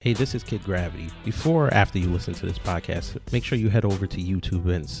Hey, this is Kid Gravity. Before or after you listen to this podcast, make sure you head over to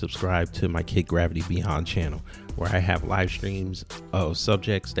YouTube and subscribe to my Kid Gravity Beyond channel, where I have live streams of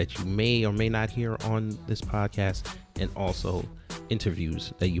subjects that you may or may not hear on this podcast, and also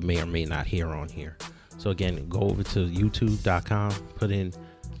interviews that you may or may not hear on here. So again, go over to youtube.com, put in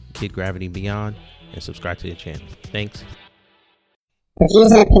Kid Gravity Beyond, and subscribe to the channel. Thanks. The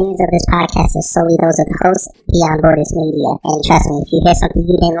views and opinions of this podcast are solely those of the host, Beyond Borders Media. And trust me, if you hear something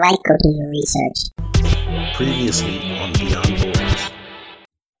you didn't like, go do your research. Previously on Beyond Borders.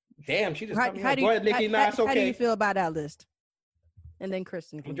 Damn, she just cut me off. Go ahead, Nikki. Nah, it's okay. How do you feel about our list? And then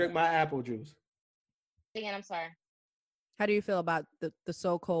Kristen can drink my apple juice. Again, I'm sorry. How do you feel about the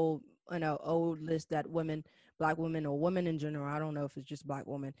so-called, old list that black women or women in general, I don't know if it's just black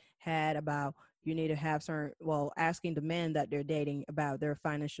women, had about you need to have asking the men that they're dating about their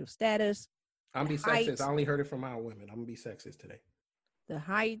financial status. I'm be sexist. I only heard it from our women. I'm gonna be sexist today. The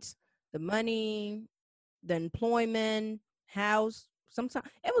heights, the money, the employment, house. Sometimes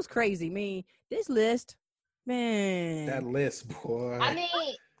it was crazy. This list, man. That list, boy. I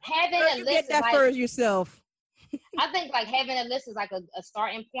mean, having a list get that is first yourself. I think having a list is a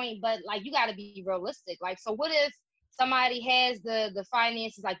starting point, but you got to be realistic. So what if somebody has the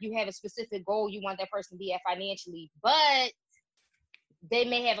finances, you have a specific goal you want that person to be at financially, but they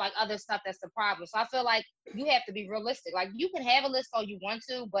may have other stuff that's the problem. So I feel like you have to be realistic. You can have a list all you want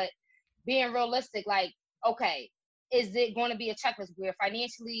to, but being realistic, okay, is it going to be a checklist where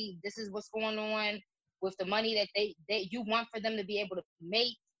financially this is what's going on with the money that you want for them to be able to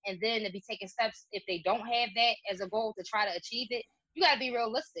make, and then to be taking steps if they don't have that as a goal to try to achieve it. You got to be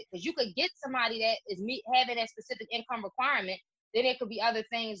realistic, because you could get somebody that is having that specific income requirement. Then there could be other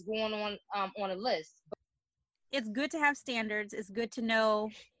things going on a list. It's good to have standards. It's good to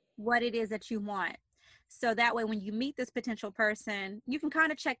know what it is that you want. So that way, when you meet this potential person, you can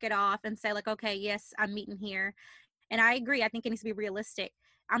kind of check it off and say okay, yes, I'm meeting here. And I agree. I think it needs to be realistic.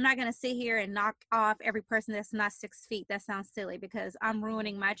 I'm not going to sit here and knock off every person that's not 6 feet. That sounds silly, because I'm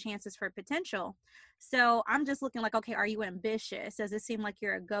ruining my chances for potential. So I'm just looking okay, are you ambitious? Does it seem like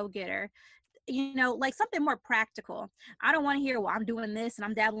you're a go-getter? Something more practical. I don't want to hear, well, I'm doing this and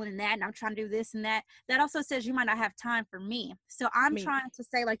I'm dabbling in that and I'm trying to do this and that. That also says you might not have time for me. So I'm trying to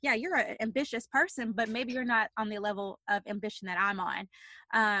say yeah, you're an ambitious person, but maybe you're not on the level of ambition that I'm on.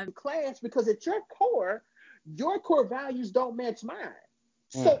 Class, because at your core values don't match mine.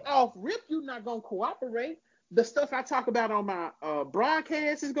 So off rip, you're not going to cooperate. The stuff I talk about on my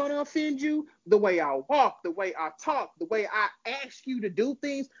broadcast is going to offend you. The way I walk, the way I talk, the way I ask you to do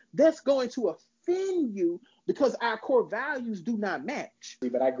things, that's going to offend you, because our core values do not match.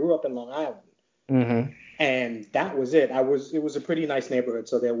 But I grew up in Long Island, and that was it. It was a pretty nice neighborhood,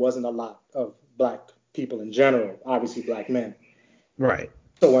 so there wasn't a lot of black people in general, obviously black men. Right.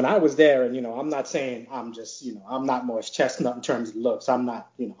 So when I was there, and I'm not saying I'm just, I'm not Morris Chestnut in terms of looks. I'm not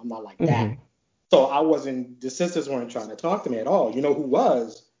like that. So the sisters weren't trying to talk to me at all. You know who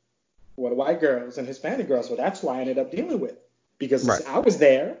was? Well, the white girls and Hispanic girls. So that's who I ended up dealing with, because I was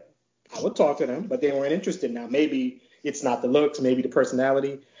there. I would talk to them, but they weren't interested. Now, maybe it's not the looks, maybe the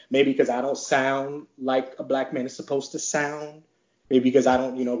personality, maybe because I don't sound like a black man is supposed to sound. Maybe because I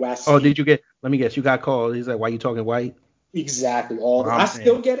don't, did you get, let me guess, you got called. He's like, why you talking white? Exactly. I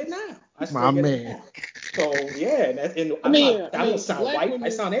still get it now. My man. So yeah, I don't sound white. Women, I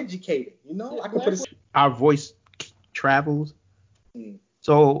sound educated. I can put our voice travels.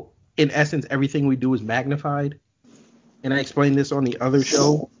 So in essence, everything we do is magnified. And I explained this on the other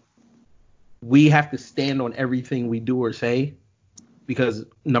show. We have to stand on everything we do or say, because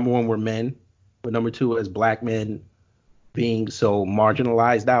number one, we're men, but number two, as black men being so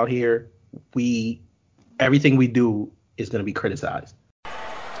marginalized out here, everything we do is going to be criticized.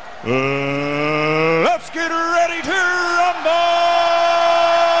 Let's get ready to rumble!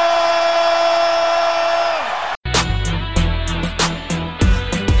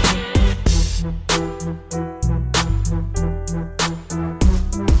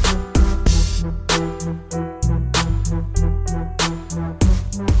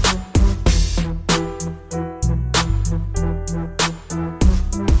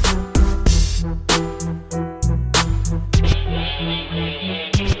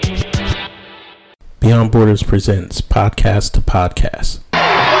 Beyond Borders presents Podcast to Podcast.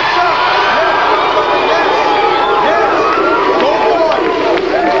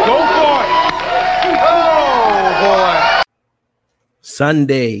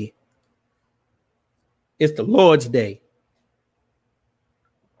 Sunday. It's the Lord's Day.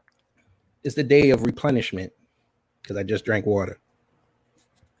 It's the day of replenishment, because I just drank water.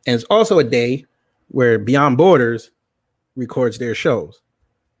 And it's also a day where Beyond Borders records their shows.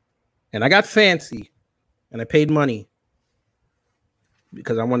 And I got fancy and I paid money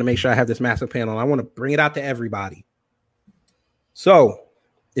because I want to make sure I have this massive panel. I want to bring it out to everybody. So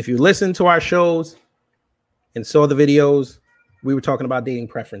if you listen to our shows and saw the videos, we were talking about dating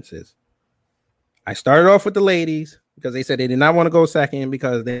preferences. I started off with the ladies because they said they did not want to go second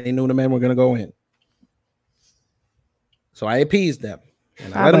because they knew the men were going to go in. So I appeased them.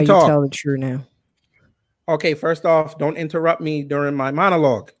 And I let them talk. Tell the truth now. Okay, first off, don't interrupt me during my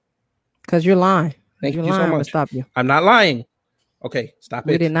monologue. Because you're lying. Thank you're you lying, so much. Stop you. I'm not lying. Okay, stop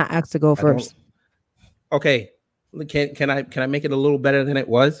it. We did not ask to go first. Okay, can I make it a little better than it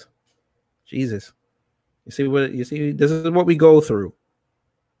was? Jesus, you see, this is what we go through.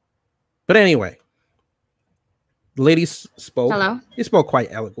 But anyway, the ladies spoke. Hello. They spoke quite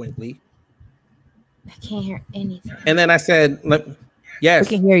eloquently. I can't hear anything. And then I said, yes.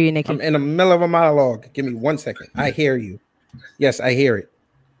 We can hear you, Nikki. I'm in the middle of a monologue. Give me 1 second. I hear you. Yes, I hear it.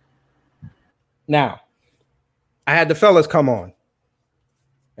 Now, I had the fellas come on.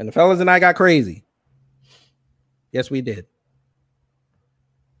 And the fellas and I got crazy. Yes, we did.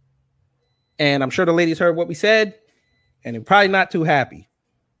 And I'm sure the ladies heard what we said. And they're probably not too happy.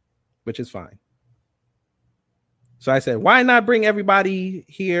 Which is fine. So I said, why not bring everybody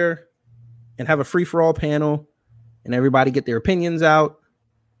here and have a free-for-all panel and everybody get their opinions out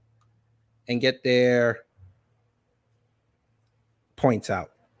and get their points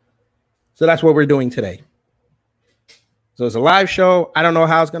out. So that's what we're doing today. So it's a live show. I don't know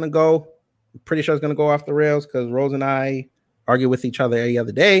how it's going to go. I'm pretty sure it's going to go off the rails because Rose and I argue with each other every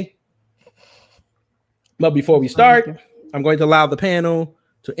other day. But before we start, I'm going to allow the panel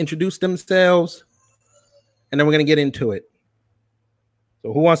to introduce themselves, and then we're going to get into it.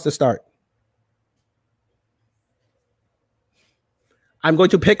 So who wants to start? I'm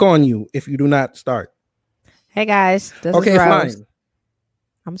going to pick on you if you do not start. Hey, guys. This is Rose. Fine.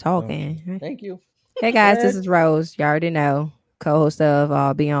 I'm talking. Thank you. Hey, guys. This is Rose. You already know. Co-host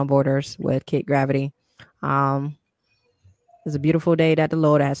of Beyond Borders with Kid Gravity. It's a beautiful day that the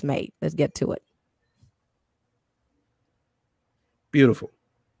Lord has made. Let's get to it. Beautiful.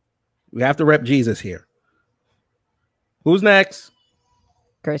 We have to rep Jesus here. Who's next?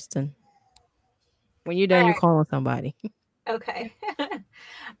 Kristen. When you're done, you're calling somebody. Okay. All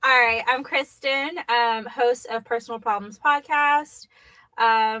right. I'm Kristen, host of Personal Problems Podcast.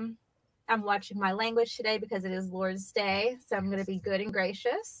 I'm watching my language today because it is Lord's Day. So I'm going to be good and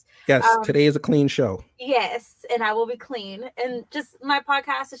gracious. Yes. Today is a clean show. Yes. And I will be clean. And just my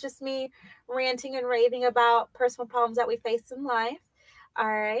podcast is just me ranting and raving about personal problems that we face in life.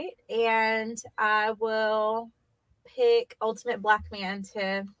 All right. And I will pick Ultimate Black Man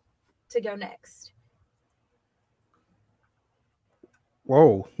to go next.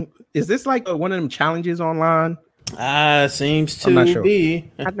 Whoa. Is this like one of them challenges online? Seems to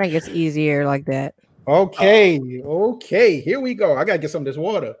be. I think it's easier like that. Okay. Here we go. I got to get some of this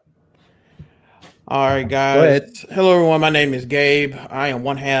water. All right, guys. Hello, everyone. My name is Gabe. I am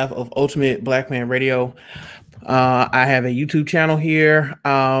one half of Ultimate Black Man Radio. I have a YouTube channel here.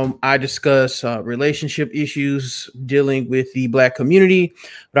 I discuss relationship issues dealing with the Black community,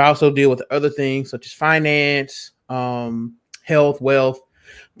 but I also deal with other things such as finance, health, wealth,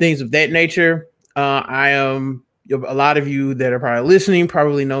 things of that nature. A lot of you that are probably listening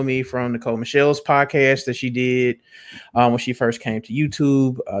probably know me from Nicole Michelle's podcast that she did when she first came to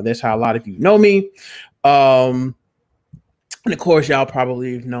YouTube. That's how a lot of you know me. And of course, y'all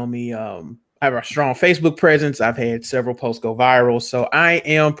probably know me. I have a strong Facebook presence. I've had several posts go viral. So I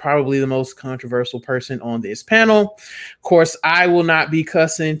am probably the most controversial person on this panel. Of course, I will not be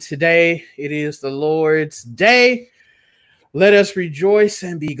cussing today. It is the Lord's Day. Let us rejoice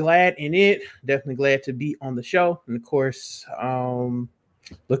and be glad in it. Definitely glad to be on the show. And of course,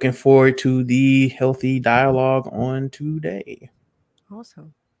 looking forward to the healthy dialogue on today.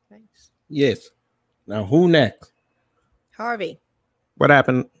 Awesome. Thanks. Yes. Now, who next? Harvey. What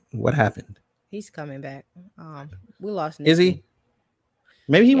happened? He's coming back. We lost Nikki. Is he?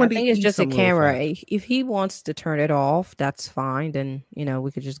 Maybe he went. I think it's just a camera. If he wants to turn it off, that's fine. Then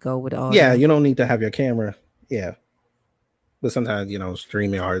we could just go with all. Yeah, you don't need to have your camera. Yeah. But sometimes,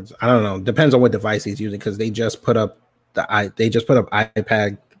 StreamYards, I don't know. Depends on what device he's using because they just put up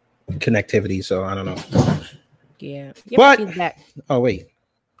iPad connectivity. So I don't know. Yeah. But oh wait,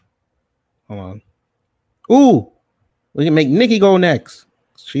 hold on. Ooh, we can make Nikki go next.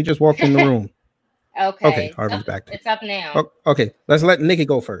 She just walked in the room. Okay. Harvey's back. It's up now. Okay, let's let Nikki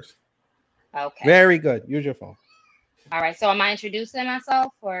go first. Okay. Very good. Use your phone. All right. So am I introducing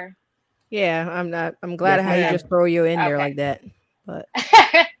myself or? Yeah, I'm glad how you just throw you in there like that. But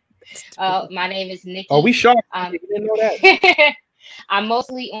my name is Nikki. Oh, we sharp. You didn't know that. I'm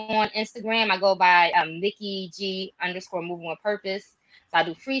mostly on Instagram. I go by Nikki G _ moving with purpose. So I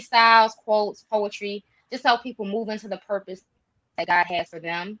do freestyles, quotes, poetry, just help people move into the purpose that God has for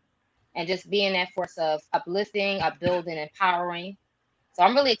them, and just being that force of uplifting, upbuilding, empowering. So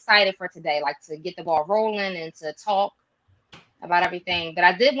I'm really excited for today, like to get the ball rolling and to talk about everything. But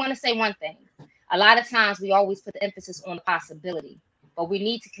I did want to say one thing. A lot of times we always put the emphasis on the possibility, but we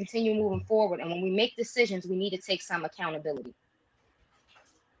need to continue moving forward. And when we make decisions, we need to take some accountability.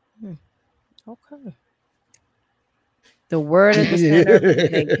 Okay. The word of the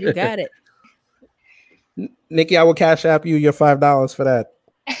center. You got it. Nikki, I will cash app you your $5 for that.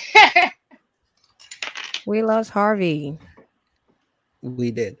 We lost Harvey.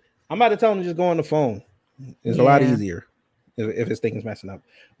 We did. I'm about to tell him to just go on the phone. It's a lot easier if his thing is messing up.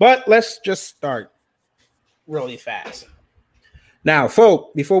 But let's just start really fast. Now,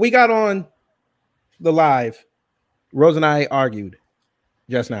 folk, before we got on the live, Rose and I argued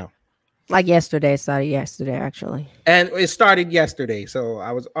just now. Like yesterday. It started yesterday, actually. And it started yesterday. So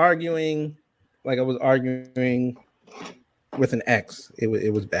I was arguing like I was arguing with an ex.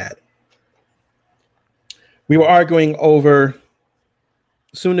 It was bad. We were arguing over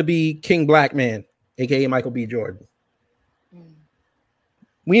soon-to-be King Black Man, a.k.a. Michael B. Jordan.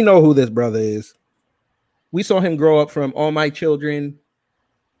 We know who this brother is. We saw him grow up from All My Children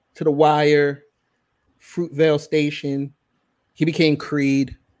to The Wire, Fruitvale Station. He became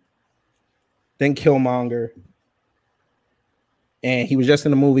Creed, then Killmonger. And he was just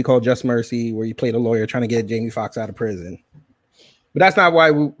in a movie called Just Mercy where he played a lawyer trying to get Jamie Foxx out of prison. But that's not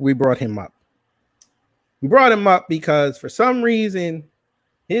why we brought him up. We brought him up because for some reason,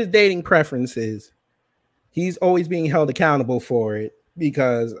 his dating preferences, he's always being held accountable for it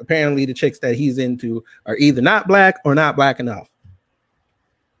because apparently the chicks that he's into are either not black or not black enough.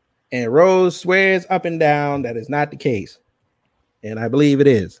 And Rose swears up and down that is not the case. And I believe it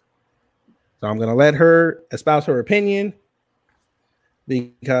is. So I'm going to let her espouse her opinion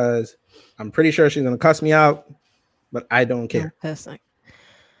because I'm pretty sure she's going to cuss me out, but I don't care. This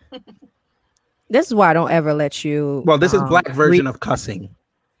is why I don't ever let you. Well, this is black version of cussing.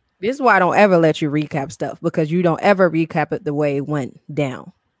 This is why I don't ever let you recap stuff because you don't ever recap it the way it went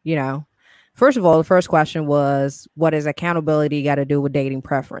down. You know, first of all, the first question was, what is accountability got to do with dating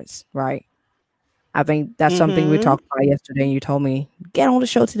preference? Right. I think that's something we talked about yesterday. And you told me, get on the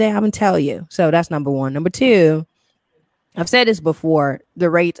show today. I'm going to tell you. So that's number one. Number two, I've said this before. The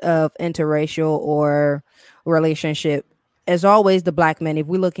rate of interracial or relationship is always the black men. If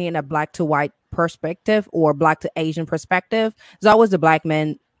we're looking at a black to white perspective or black to Asian perspective, it's always the black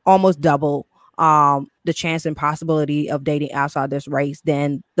men almost double the chance and possibility of dating outside this race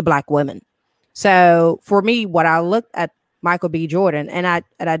than the black women. So for me, what I looked at Michael B. Jordan, and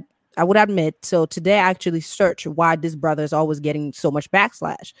I would admit, so today I actually searched why this brother is always getting so much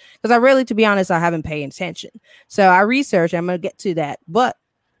backslash. Because I really, to be honest, I haven't paid attention. So I researched, I'm going to get to that. But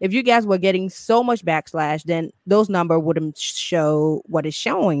if you guys were getting so much backslash, then those numbers wouldn't show what it's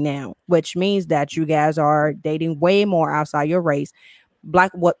showing now, which means that you guys are dating way more outside your race.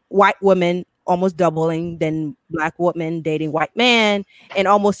 White women almost doubling than black women dating white men, and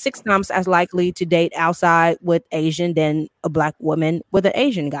almost 6 times as likely to date outside with Asian than a black woman with an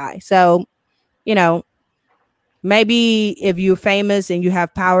Asian guy. So, you know, maybe if you're famous and you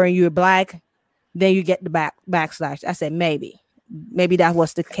have power and you're black, then you get the backslash. I said maybe that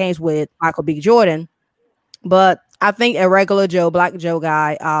was the case with Michael B. Jordan, but I think a regular Joe, black Joe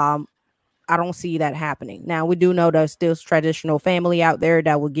guy, I don't see that happening. Now we do know there's still traditional family out there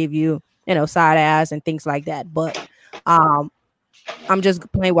that will give you, you know, side ass and things like that. But I'm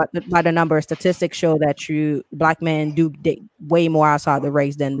just playing by the number of statistics show that black men do date way more outside the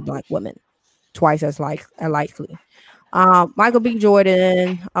race than the black women, twice as likely. Michael B.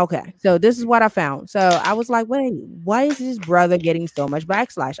 Jordan. Okay, so this is what I found. So I was like, wait, why is this brother getting so much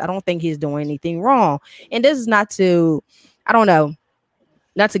backslash? I don't think he's doing anything wrong. And this is not to, I don't know,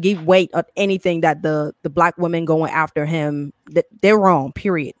 not to give weight of anything that the black women going after him, that they're wrong,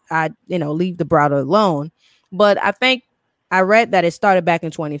 period. Leave the brother alone. But I think I read that it started back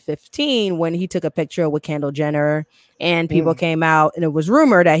in 2015 when he took a picture with Kendall Jenner and people came out and it was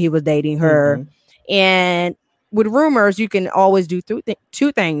rumored that he was dating her. And with rumors, you can always do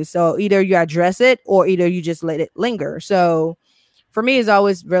two things. So either you address it or either you just let it linger. So for me, it's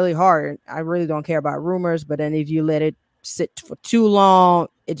always really hard. I really don't care about rumors, but then if you let it sit for too long,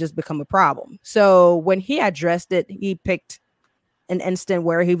 it just become a problem. So when he addressed it, he picked an instant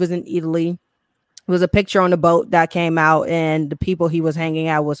where he was in Italy. It was a picture on the boat that came out, and the people he was hanging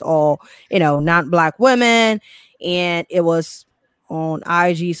out was all, not black women, and it was on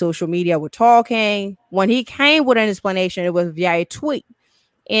IG, social media, were talking. When he came with an explanation, it was via a tweet.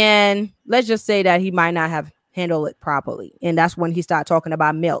 And let's just say that he might not have handled it properly. And that's when he started talking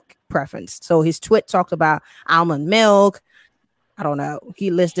about milk preference. So his tweet talked about almond milk. I don't know.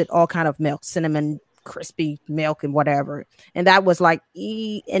 He listed all kind of milk, cinnamon, crispy milk and whatever. And that was like,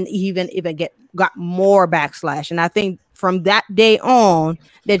 and even got more backslash. And I think from that day on,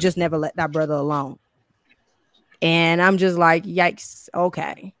 they just never let that brother alone. And I'm just like, yikes.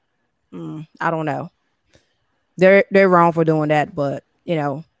 Okay. I don't know. They're wrong for doing that. But, you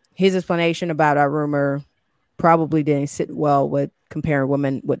know, his explanation about our rumor probably didn't sit well with comparing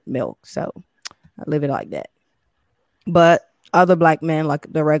women with milk. So I leave it like that. But other black men,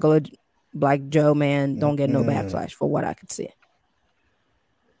 like the regular Black Joe man, don't get no backslash for what I could see.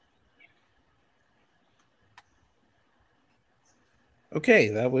 Okay,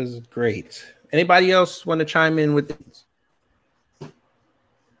 that was great. Anybody else want to chime in with this?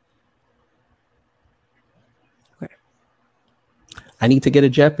 Okay. I need to get a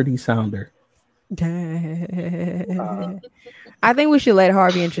Jeopardy sounder. I think we should let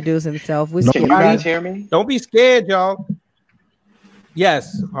Harvey introduce himself. Can you guys hear me? Don't be scared, y'all.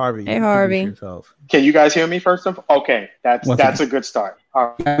 Yes, Harvey. Hey, Harvey. Can you guys hear me first of all? Okay, that's a good start.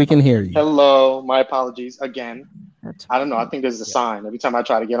 All right. We can hear you. Hello, my apologies again. I don't know. I think there's a sign. Every time I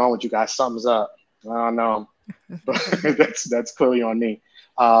try to get on with you guys, something's up. I don't know. But that's clearly on me.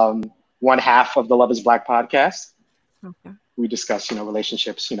 One half of the Love is Black podcast. Okay. We discuss,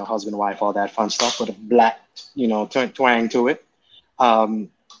 relationships, husband, wife, all that fun stuff with a black, twang to it. I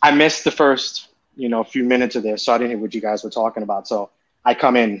missed the first, few minutes of this, so I didn't hear what you guys were talking about. So I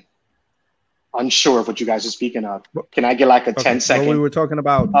come in unsure of what you guys are speaking of. Can I get like a 10-second we were talking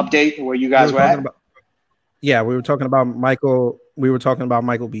about update where you guys were at? We were talking about Michael. We were talking about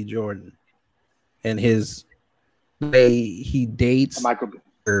Michael B. Jordan and his way he dates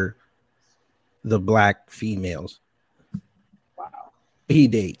the black females. Wow. He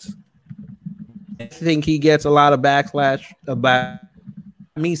dates. I think he gets a lot of backlash about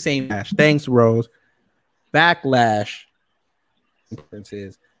me saying that. Thanks, Rose. Backlash.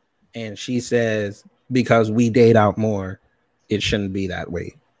 And she says, because we date out more, it shouldn't be that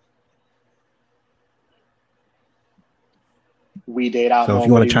way. We date out more. So if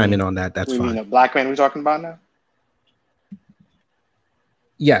you want to chime in on that, that's fine. Mean a black man we're talking about now?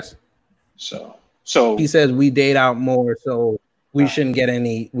 Yes. So he says we date out more, so we shouldn't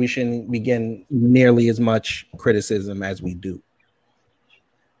be getting nearly as much criticism as we do.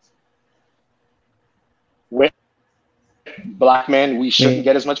 With black men, we shouldn't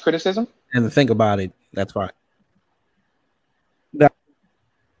get as much criticism? And think about it, that's fine.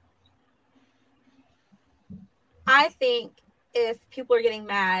 I think if people are getting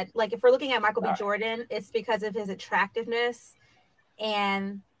mad, like if we're looking at Michael B. Jordan, it's because of his attractiveness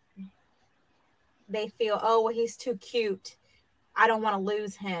and they feel, oh, well, he's too cute. I don't want to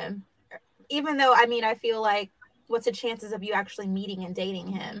lose him. Even though, I feel like what's the chances of you actually meeting and dating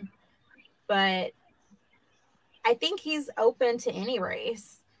him? But I think he's open to any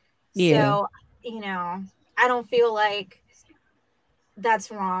race. Yeah. So, I don't feel like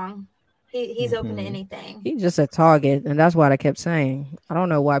that's wrong. He's open to anything. He's just a target, and that's what I kept saying. I don't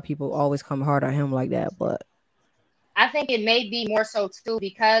know why people always come hard on him like that, but I think it may be more so too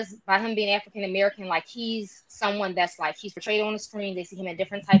because by him being African American, like he's someone that's like he's portrayed on the screen. They see him in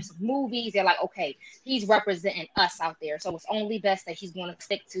different types of movies. They're like, okay, he's representing us out there. So it's only best that he's going to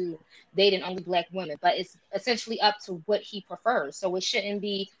stick to dating only black women. But it's essentially up to what he prefers. So it shouldn't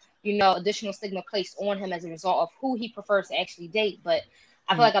be, additional stigma placed on him as a result of who he prefers to actually date. But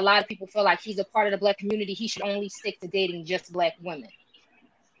I feel like a lot of people feel like he's a part of the black community. He should only stick to dating just black women.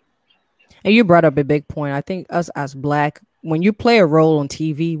 And you brought up a big point. I think us as black, when you play a role on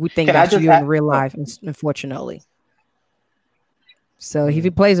TV, we think that's you in real life, unfortunately. So if he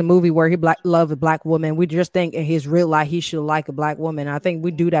plays a movie where he loves a black woman, we just think in his real life he should like a black woman. I think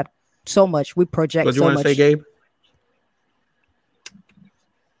we do that so much. We project so much. What do you want to say, Gabe?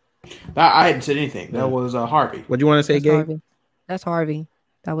 I hadn't said anything. That was Harvey. What do you want to say, Gabe? Harvey. That's Harvey.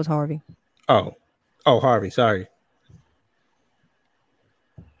 That was Harvey. Oh, Harvey. Sorry.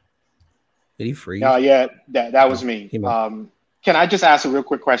 Did he freeze? Yeah, that was me. Can I just ask a real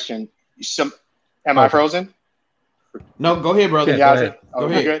quick question? Am I frozen? No, go ahead, brother. Go ahead. Go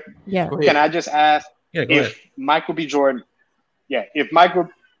ahead. Good? Yeah. Go ahead. Can I just ask if Michael B. Jordan, if Michael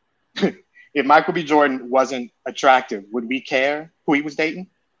B. Jordan wasn't attractive, would we care who he was dating?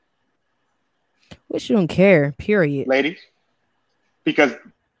 We shouldn't care, period. Ladies? Because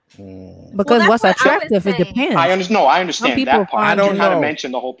what's attractive, it depends. I understand that part. I don't know how to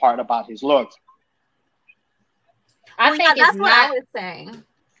mention the whole part about his looks. I think that's it's what not. I was saying.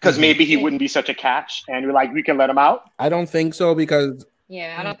 Because maybe he wouldn't be such a catch, and we're like, we can let him out. I don't think so because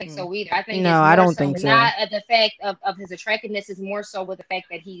Yeah, I don't think so either. I think No, it's more I don't so think so. not the fact of his attractiveness is more so with the fact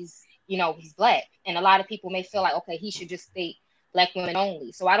that he's black, and a lot of people may feel like, okay, he should just date black women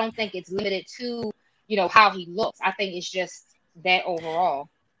only. So I don't think it's limited to how he looks. I think it's just that overall.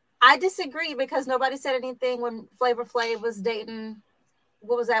 I disagree because nobody said anything when Flavor Flav was dating.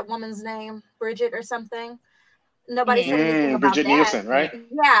 What was that woman's name? Bridget or something. Nobody said anything about Bridget that. Nielsen, right?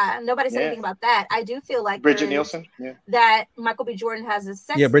 Yeah, nobody said anything about that. I do feel like Bridget Nielsen. Yeah. That Michael B. Jordan has a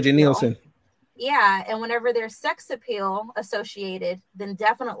sex. Yeah, Bridget appeal. Nielsen. Yeah, and whenever there's sex appeal associated, then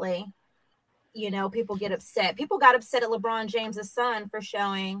definitely, people get upset. People got upset at LeBron James's son for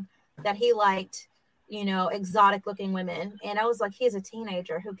showing that he liked, exotic looking women, and I was like, he's a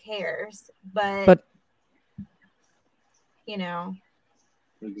teenager. Who cares? But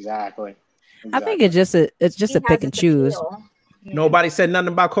Exactly. I think it's just a pick and choose. Nobody said nothing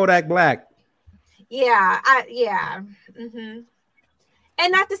about Kodak Black. Yeah, Mm-hmm.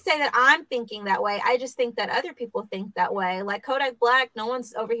 And not to say that I'm thinking that way. I just think that other people think that way. Like Kodak Black, no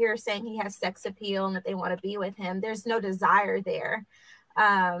one's over here saying he has sex appeal and that they want to be with him. There's no desire there.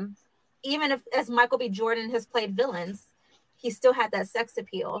 Even if, as Michael B. Jordan has played villains, he still had that sex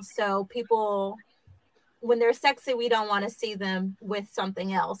appeal. So people, when they're sexy, we don't want to see them with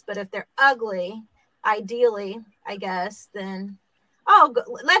something else. But if they're ugly, ideally, I guess, then,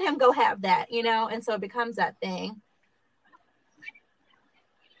 let him go have that, And so it becomes that thing.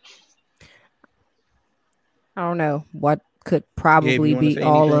 I don't know what could probably be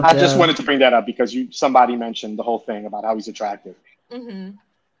all anything? of. I just wanted to bring that up because somebody mentioned the whole thing about how he's attractive. Mm-hmm.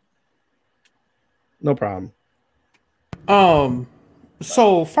 No problem.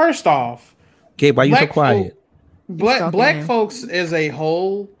 So first off, Gabe, why you so quiet? Black folks as a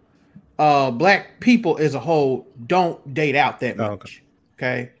whole, black people as a whole don't date out that much.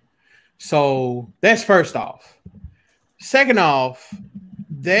 Okay. So that's first off. Second off,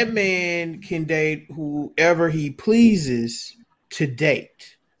 that man can date whoever he pleases to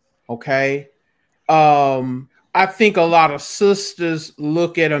date. Okay. I think a lot of sisters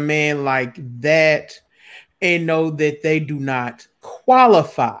look at a man like that and know that they do not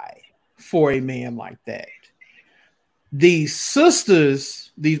qualify for a man like that. These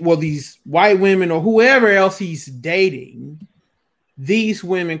sisters, these white women or whoever else he's dating, these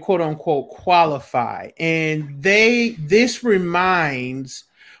women, quote unquote, qualify. And this reminds,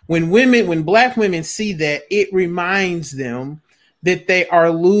 when black women see that, it reminds them that they are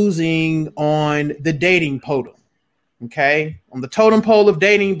losing on the dating podium. Okay. On the totem pole of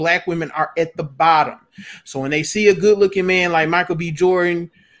dating, black women are at the bottom. So when they see a good looking man like Michael B.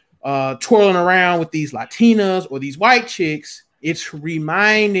 Jordan twirling around with these Latinas or these white chicks, it's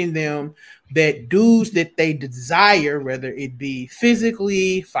reminding them that dudes that they desire, whether it be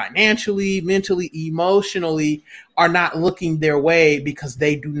physically, financially, mentally, emotionally, are not looking their way because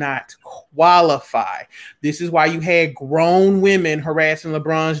they do not qualify. This is why you had grown women harassing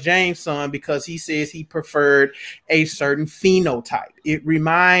LeBron James' son because he says he preferred a certain phenotype. It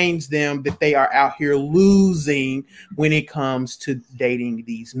reminds them that they are out here losing when it comes to dating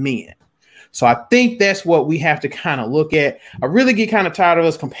these men. So I think that's what we have to kind of look at. I really get kind of tired of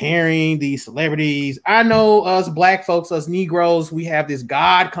us comparing these celebrities. I know us black folks, us Negroes, we have this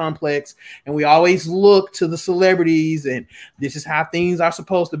God complex and we always look to the celebrities and this is how things are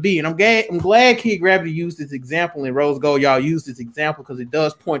supposed to be. And I'm glad Kid Gravity used this example and Rose Gold, y'all used this example because it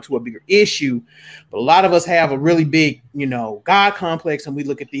does point to a bigger issue. But a lot of us have a really big, God complex and we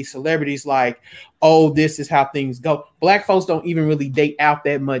look at these celebrities like, oh, this is how things go. Black folks don't even really date out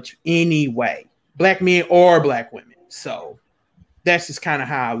that much anyway, black men or black women. So that's just kind of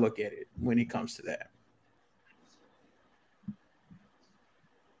how I look at it when it comes to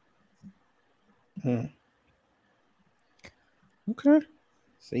that. Okay.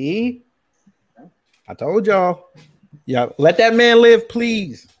 See? I told y'all. Yeah, let that man live,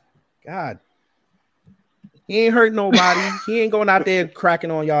 please. God. He ain't hurt nobody. He ain't going out there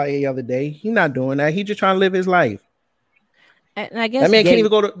cracking on y'all every other day. He not doing that. He just trying to live his life. And I guess that man can't even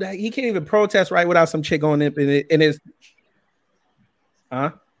go to. He can't even protest right without some chick on it in his.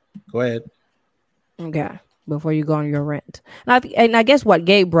 Huh? Go ahead. Okay. Before you go on your rant, and I guess what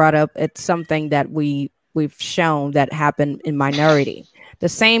Gabe brought up, it's something that we've shown that happened in minority. The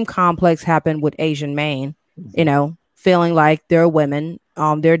same complex happened with Asian men. Feeling like their women,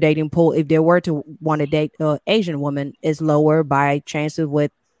 their dating pool, if they were to want to date an Asian woman, is lower by chances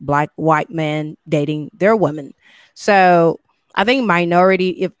with white men dating their women. So I think minority,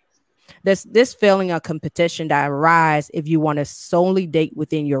 if this feeling of competition that arises if you want to solely date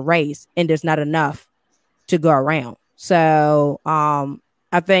within your race and there's not enough to go around. So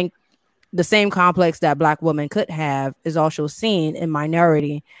I think the same complex that Black women could have is also seen in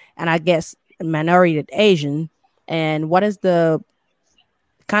minority, and I guess minority Asian. And what is the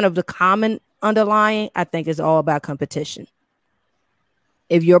kind of the common underlying? I think is all about competition.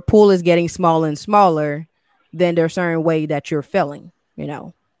 If your pool is getting smaller and smaller, then there's a certain way that you're feeling, you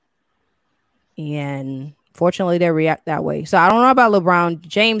know. And fortunately, they react that way. So I don't know about LeBron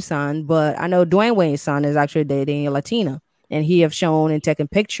James' son, but I know Dwayne Wade's son is actually dating a Latina, and he have shown and taken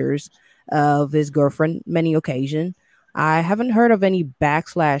pictures of his girlfriend many occasions. I haven't heard of any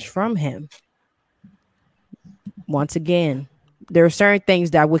backslash from him. Once again, there are certain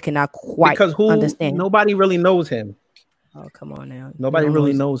things that we cannot quite understand. Nobody really knows him. Oh, come on now. Nobody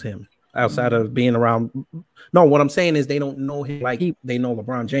really knows him outside of being around. No, what I'm saying is they don't know him like they know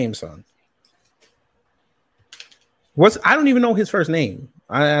LeBron James' son. I don't even know his first name.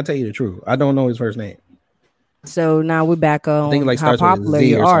 I'll tell you the truth. I don't know his first name. So now we're back on how popular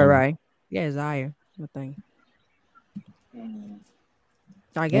you are, right? Yeah, Zaya, I think.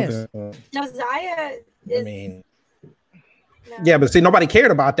 I guess. No, Zaya is... I mean... Yeah, but see, nobody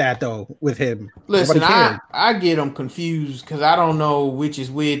cared about that though with him. Listen, I get them confused because I don't know which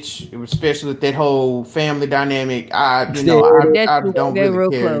is which, especially with that whole family dynamic. I don't really care.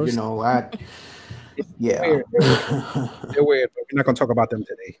 Close. Yeah. They're weird, but we're not gonna talk about them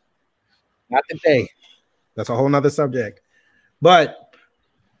today. Not today. That's a whole nother subject. But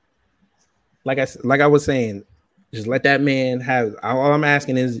like I was saying, just let that man have. All I'm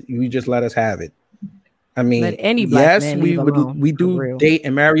asking is you just let us have it. I mean, let any black man we do date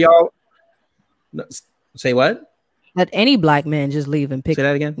and marry y'all. No, say what? Let any black man just leave and pick. Say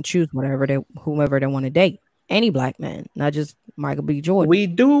that again. And choose whomever they want to date. Any black man, not just Michael B. Jordan. We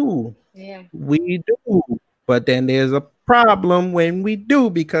do. Yeah. We do. But then there's a problem when we do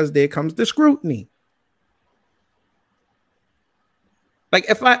because there comes the scrutiny. Like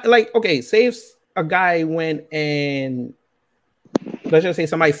say if a guy went and let's just say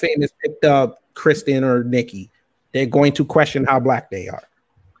somebody famous picked up Kristen or Nikki, they're going to question how black they are.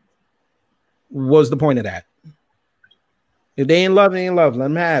 What's the point of that? If they ain't love, they ain't love. Let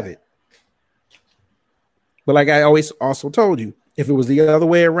them have it. But like I always also told you, if it was the other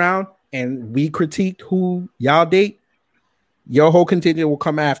way around and we critiqued who y'all date, your whole contingent will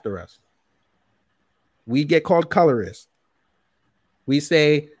come after us. We get called colorist. We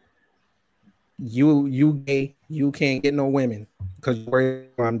say you gay, you can't get no women because you're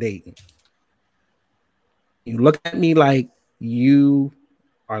who I'm dating. You look at me like you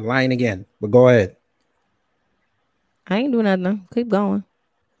are lying again, but go ahead. I ain't doing nothing. Keep going.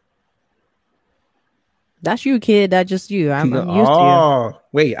 That's you, kid. That's just you. I'm used to you. Oh,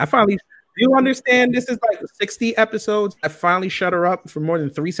 wait. Do you understand? This is like 60 episodes. I finally shut her up for more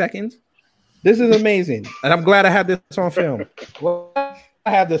than 3 seconds. This is amazing. And I'm glad I have this on film. I'm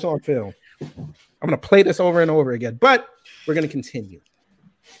going to play this over and over again, but we're going to continue.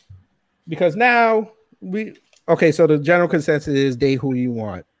 Because now so the general consensus is date who you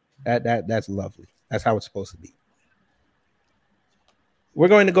want. That's lovely. That's how it's supposed to be. We're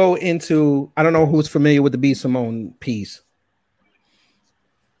going to go into, I don't know who's familiar with the B. Simone piece.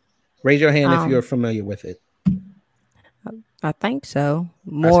 Raise your hand if you're familiar with it. I think so.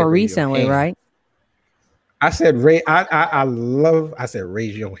 More recently, right? I said, I said,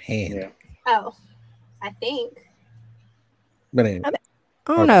 raise your hand. Yeah. Oh, I think. But anyway.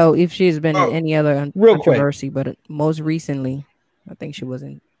 I don't know if she's been in any other controversy, but most recently, I think she was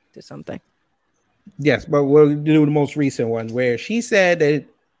into something. Yes, but we'll do the most recent one where she said that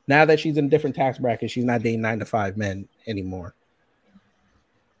now that she's in a different tax bracket, she's not dating 9-to-5 men anymore.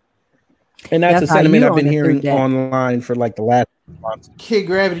 And that's a sentiment I've been hearing online for like the last month. Kid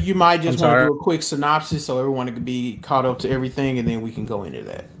Gravity, you might just want to do a quick synopsis so everyone can be caught up to everything, and then we can go into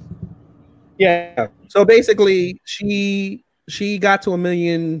that. Yeah. So basically, she got to 1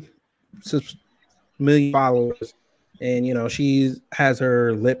 million followers. And, she has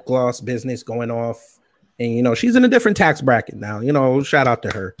her lip gloss business going off. And, she's in a different tax bracket now. Shout out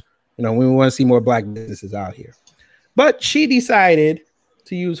to her. We want to see more black businesses out here. But she decided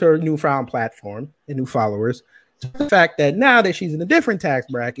to use her newfound platform and new followers to the fact that now that she's in a different tax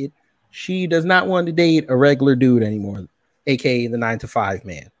bracket, she does not want to date a regular dude anymore, a.k.a. the 9-to-5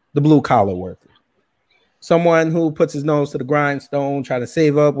 man, the blue-collar worker. Someone who puts his nose to the grindstone, try to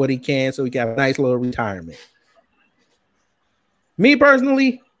save up what he can so he can have a nice little retirement. Me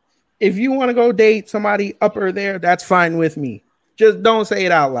personally, if you want to go date somebody upper there, that's fine with me. Just don't say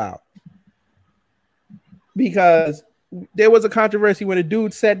it out loud. Because there was a controversy when a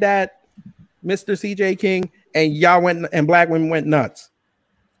dude said that, Mr. CJ King, and y'all went and black women went nuts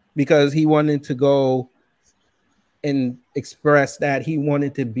because he wanted to go and expressed that he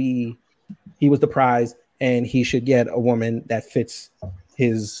was the prize and he should get a woman that fits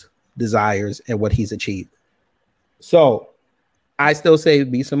his desires and what he's achieved. So I still say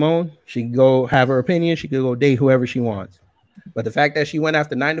B. Simone. She can go have her opinion. She can go date whoever she wants. But the fact that she went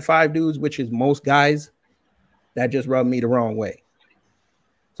after 9-to-5 dudes, which is most guys, that just rubbed me the wrong way.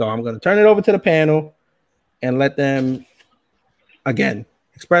 So I'm going to turn it over to the panel and let them, again,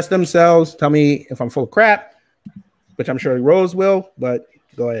 express themselves. Tell me if I'm full of crap, which I'm sure Rose will, but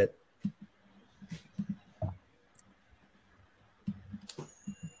go ahead.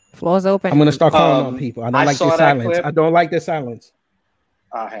 Floor's open. I'm going to start calling on people. I don't like this silence. Clip. I don't like this silence.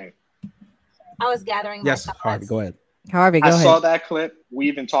 Hey. I was gathering. Yes, Harvey, go ahead. Harvey, go ahead. I saw that clip. We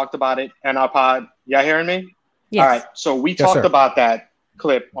even talked about it in our pod. Y'all hearing me? Yes. All right. So we talked about that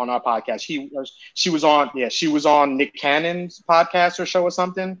clip on our podcast. She was on Nick Cannon's podcast or show or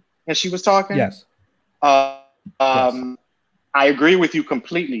something, and she was talking. Yes. Yes. I agree with you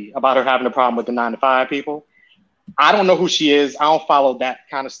completely about her having a problem with the 9-to-5 people. I don't know who she is. I don't follow that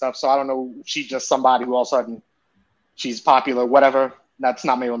kind of stuff, so I don't know. She's just somebody who all of a sudden she's popular, whatever. That's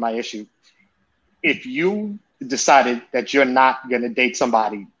not maybe my issue. If you decided that you're not going to date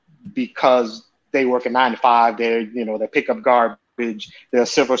somebody because they work a 9-to-5, they pick up garbage, they're a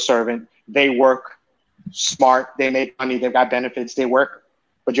civil servant, they work smart, they make money, they've got benefits, they work,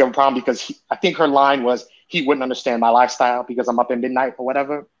 but you have a problem because I think her line was, he wouldn't understand my lifestyle because I'm up at midnight or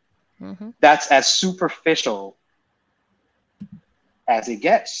whatever. Mm-hmm. That's as superficial as it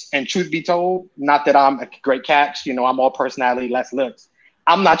gets. And truth be told, not that I'm a great catch, I'm all personality, less looks.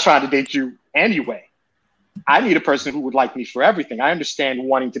 I'm not trying to date you anyway. I need a person who would like me for everything. I understand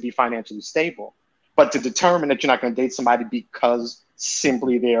wanting to be financially stable, but to determine that you're not going to date somebody because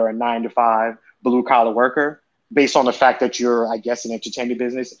simply they're a 9-to-5 blue collar worker based on the fact that you're, I guess, an entertainment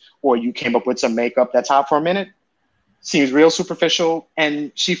business or you came up with some makeup that's hot for a minute seems real superficial.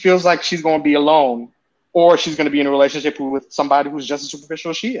 And she feels like she's going to be alone or she's going to be in a relationship with somebody who's just as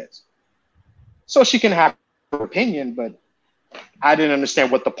superficial as she is. So she can have her opinion, but I didn't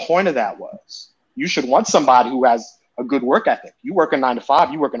understand what the point of that was. You should want somebody who has a good work ethic. You work a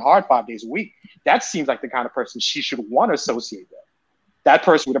 9-to-5, you working hard 5 days a week. That seems like the kind of person she should want to associate with. That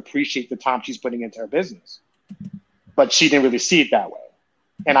person would appreciate the time she's putting into her business. But she didn't really see it that way.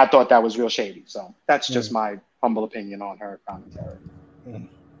 And I thought that was real shady. So that's just my humble opinion on her commentary.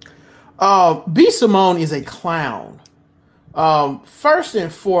 B. Simone is a clown. First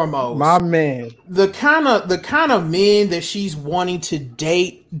and foremost, my man, the kind of men that she's wanting to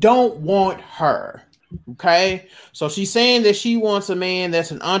date don't want her. Okay, so she's saying that she wants a man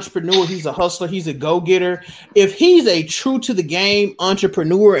that's an entrepreneur. He's a hustler. He's a go-getter. If he's a true to the game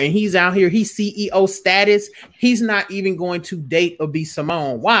entrepreneur and he's out here, he's CEO status, he's not even going to date a B.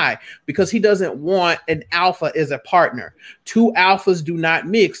 Simone. Why? Because he doesn't want an alpha as a partner. Two alphas do not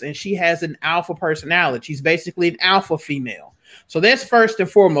mix, and she has an alpha personality. She's basically an alpha female. So that's first and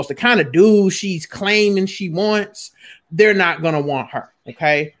foremost. The kind of dude she's claiming she wants, they're not going to want her.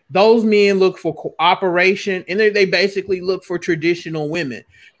 Okay. Those men look for cooperation and they basically look for traditional women,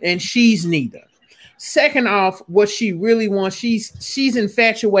 and she's neither. Second off, what she really wants, she's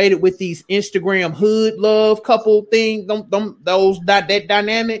infatuated with these Instagram hood love couple thing, that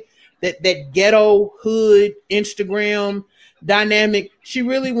dynamic, that ghetto hood Instagram dynamic. She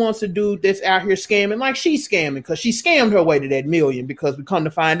really wants a dude that's out here scamming like she's scamming, because she scammed her way to that $1 million, because we come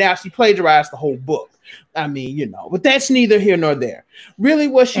to find out she plagiarized the whole book. I mean, but that's neither here nor there. Really,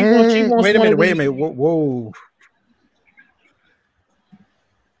 what she wants, wait a minute. Whoa.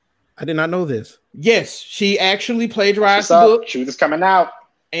 I did not know this. Yes, she actually plagiarized the book. Truth is coming out.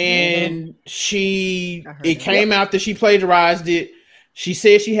 And it came out that she plagiarized it. She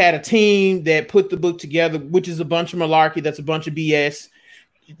said she had a team that put the book together, which is a bunch of malarkey. That's a bunch of BS.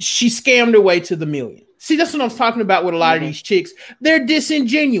 She scammed her way to the $1 million. See, that's what I'm talking about with a lot of these chicks. They're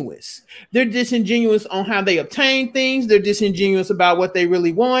disingenuous. They're disingenuous on how they obtain things. They're disingenuous about what they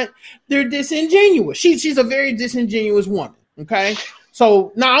really want. They're disingenuous. She's a very disingenuous woman. Okay.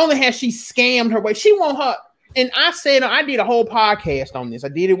 So not only has she scammed her way, she want her. And I did a whole podcast on this. I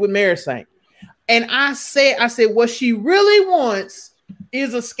did it with Mary Saint. And I said, what she really wants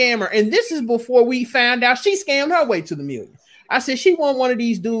is a scammer. And this is before we found out she scammed her way to the $1 million. I said, she want one of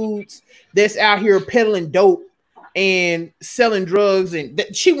these dudes that's out here peddling dope and selling drugs. And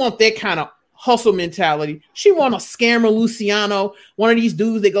she want that kind of hustle mentality. She want a scammer Luciano, one of these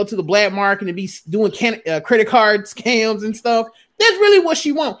dudes that go to the black market and be doing credit card scams and stuff. That's really what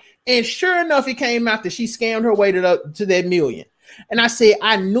she want. And sure enough, it came out that she scammed her way to that $1 million. And I said,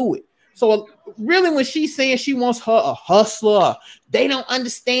 I knew it. So really, when she's saying she wants her a hustler, they don't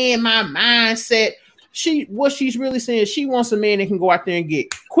understand my mindset. what she's really saying, she wants a man that can go out there and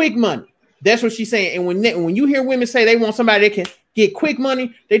get quick money. That's what she's saying. And when you hear women say they want somebody that can get quick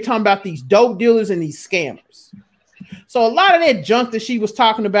money, they talking about these dope dealers and these scammers. So a lot of that junk that she was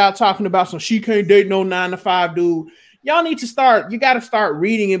talking about so she can't date no 9-to-5 dude. Y'all need to you got to start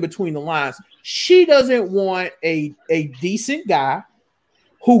reading in between the lines. She doesn't want a decent guy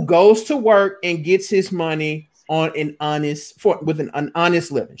who goes to work and gets his money on an honest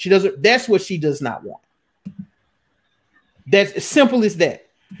living. That's what she does not want. That's as simple as that.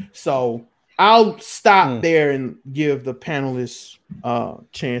 So I'll stop there and give the panelists a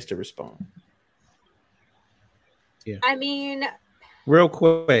chance to respond. Yeah. I mean, real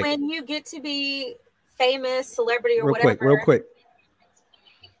quick, when you get to be famous, celebrity, or real whatever. Real quick.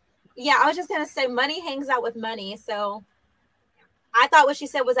 Yeah, I was just gonna say money hangs out with money. So I thought what she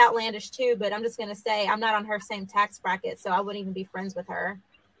said was outlandish too, but I'm just gonna say I'm not on her same tax bracket, so I wouldn't even be friends with her.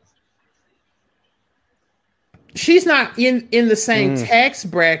 She's not in the same tax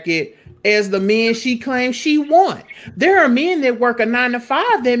bracket as the men she claims she want. There are men that work a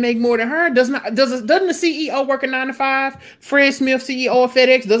 9-to-5 that make more than her. Doesn't the CEO work a 9-to-5? Fred Smith, CEO of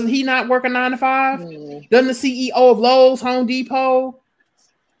FedEx, doesn't he not work a 9-to-5? Doesn't the CEO of Lowe's, Home Depot,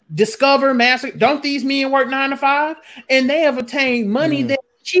 Discover, Master, don't these men work 9-to-5? And they have attained money that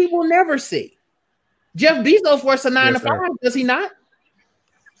she will never see. Jeff Bezos works a 9-to-5, does he not?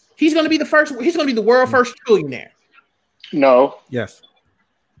 He's going to be the world first trillionaire. No. Yes.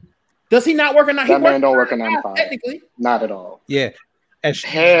 Does he not work a 9-to-5? That man don't work a 9-to-5. Technically. Not at all. Yeah.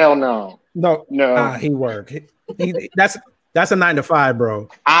 Hell no. No. He worked. That's a 9-to-5, bro.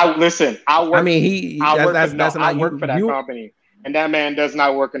 I work. I work for that company, and that man does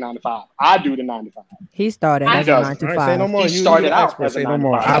not work a 9-to-5. I do the 9-to-5. He started as a 9-to-5. Say no more. He started out as a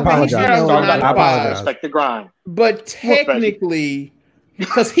 9-to-5. I apologize. Respect the grind. But technically,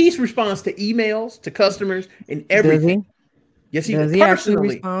 because he responds to emails, to customers, and everything. Yes, he personally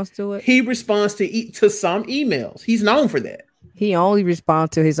responds to it. He responds to some emails. He's known for that. He only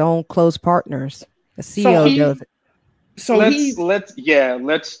responds to his own close partners. The CEO does it. So let's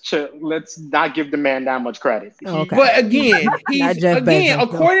not give the man that much credit. Okay. But again,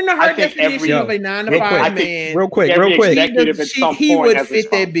 according to her definition of a 9-to-5 man, real quick, he would fit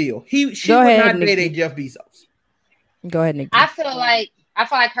that bill. She would not date a Jeff Bezos. Go ahead, Nick. I feel like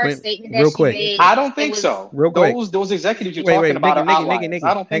her statement that she made. I don't think so. Real quick. Those executives you're talking about are outliers. Nick.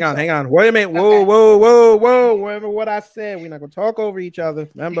 I don't think hang on. Wait a minute. Whoa. Remember what I said. We're not gonna talk over each other.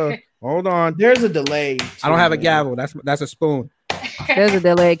 Remember. Hold on. There's a delay. I don't have a gavel. That's a spoon. There's a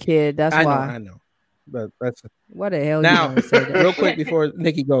delay, kid. That's why. I know. But that's what the hell. Now, real quick before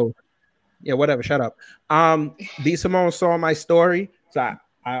Nikki goes. Yeah, whatever. Shut up. B. Simone saw my story, so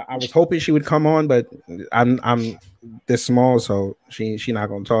I was hoping she would come on, but I'm this small, so she not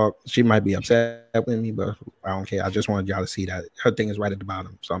gonna talk. She might be upset with me, but I don't care. I just wanted y'all to see that her thing is right at the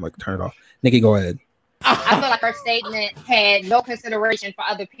bottom, so I'm gonna turn it off. Nikki, go ahead. I feel like her statement had no consideration for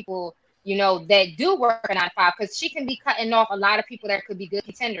other people, that do work a 9-to-5, because she can be cutting off a lot of people that could be good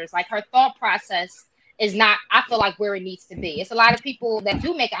contenders. Like, her thought process is not, I feel like, where it needs to be. It's a lot of people that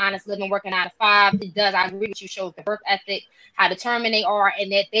do make an honest living working 9-to-5. It does, I agree with you, shows the work ethic, how determined they are,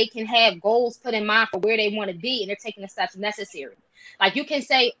 and that they can have goals put in mind for where they want to be, and they're taking the steps necessary. Like, she can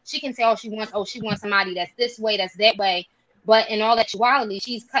say, she wants somebody that's this way, that's that way. But in all actuality,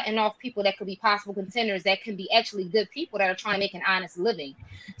 she's cutting off people that could be possible contenders, that can be actually good people that are trying to make an honest living.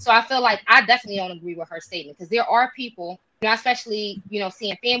 So I feel like I definitely don't agree with her statement, because there are people, especially,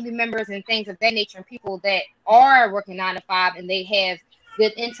 seeing family members and things of that nature, and people that are working 9-to-5 and they have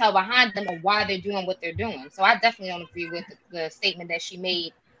good intel behind them on why they're doing what they're doing. So I definitely don't agree with the statement that she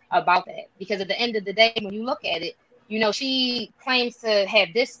made about that, because at the end of the day, when you look at it, she claims to have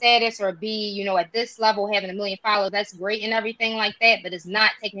this status or be, at this level, having 1 million followers. That's great and everything like that, but it's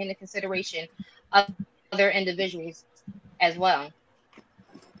not taking into consideration other individuals as well.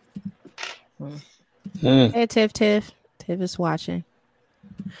 Hey, Tiff. Tiff is watching.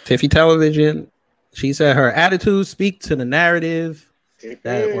 Tiffy Television. She said her attitudes speak to the narrative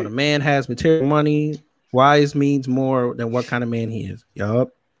that when a man has material money, wise means more than what kind of man he is.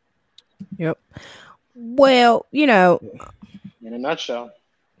 Yep. Well, in a nutshell,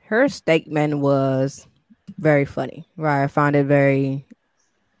 her statement was very funny, right? I find it very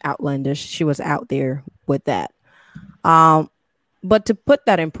outlandish. She was out there with that. But to put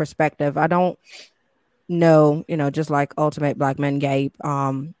that in perspective, I don't know, just like Ultimate Black Men Gabe,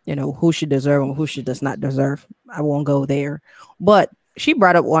 who should deserve and who should does not deserve. I won't go there. But she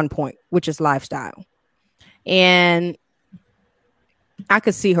brought up one point, which is lifestyle. And I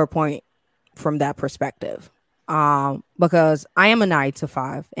could see her point from that perspective, because I am a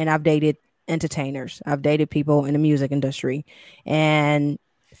 9-to-5 and I've dated entertainers. I've dated people in the music industry and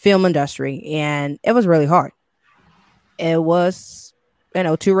film industry, and it was really hard. It was,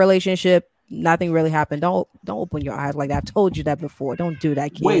 two relationship. Nothing really happened. Don't open your eyes like that. I've told you that before. Don't do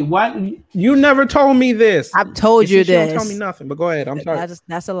that, kid. Wait, what? You never told me this. I've told you this. Don't tell me nothing. But go ahead. I'm sorry.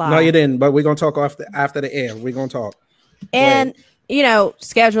 That's a lie. No, you didn't. But we're gonna talk after the air. We're gonna talk. And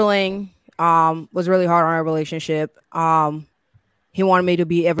scheduling was really hard on our relationship. He wanted me to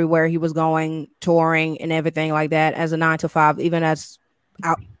be everywhere he was going, touring and everything like that. As a 9 to 5, even as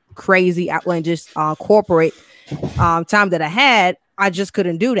crazy outlandish corporate time that I had, I just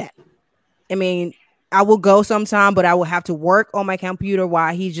couldn't do that. I mean, I will go sometime, but I will have to work on my computer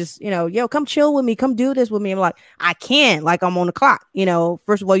while he just, yo, come chill with me. Come do this with me. I'm like, I can't. Like, I'm on the clock.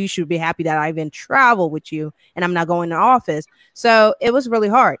 First of all, you should be happy that I even travel with you and I'm not going to the office. So it was really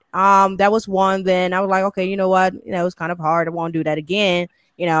hard. That was one. Then I was like, okay, you know what? It's kind of hard. I won't do that again.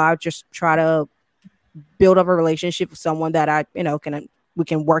 I'll just try to build up a relationship with someone that I, we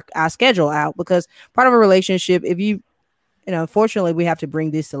can work our schedule out, because part of a relationship, if you, unfortunately, we have to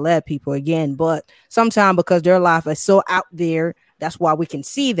bring these celeb people again, but sometimes because their life is so out there, that's why we can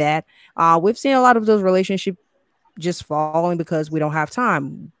see that. We've seen a lot of those relationships just falling because we don't have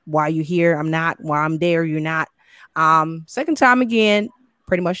time. Why you here? I'm not. Why I'm there? You're not. Second time again,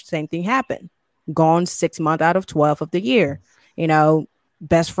 pretty much the same thing happened. Gone 6 months out of 12 of the year.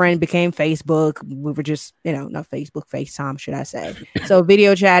 Best friend became Facebook. We were just, not Facebook, FaceTime, should I say. So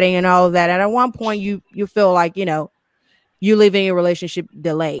video chatting and all of that. And at one point you feel like, you living a relationship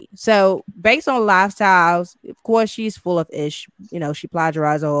delayed. So based on lifestyles, of course, she's full of ish. She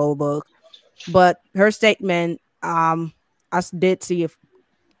plagiarized her whole book. But her statement, I did see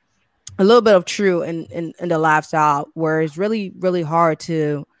a little bit of true in the lifestyle, where it's really, really hard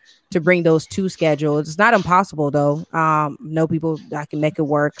to bring those two schedules. It's not impossible, though. Know people that can make it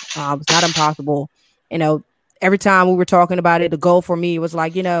work. It's not impossible. Every time we were talking about it, the goal for me was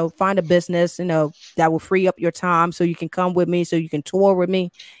like, find a business, that will free up your time so you can come with me, so you can tour with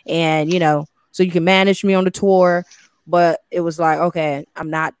me, and, so you can manage me on the tour. But it was like, okay,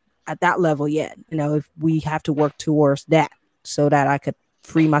 I'm not at that level yet. If we have to work towards that so that I could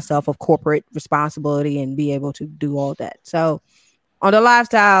free myself of corporate responsibility and be able to do all that. So on the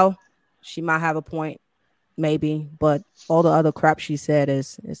lifestyle, she might have a point, maybe, but all the other crap she said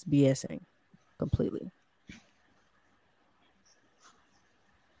is BSing completely.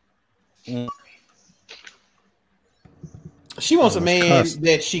 She wants a man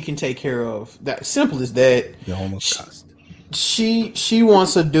that she can take care of. That simple as that. You almost cussed. She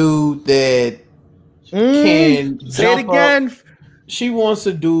wants a dude that can say it again. Up. She wants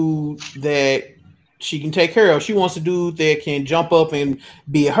a dude that she can take care of. She wants a dude that can jump up and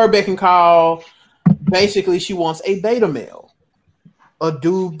be at her beck and call. Basically, she wants a beta male, a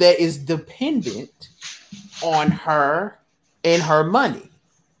dude that is dependent on her and her money.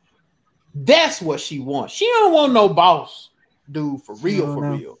 That's what she wants. She don't want no boss dude for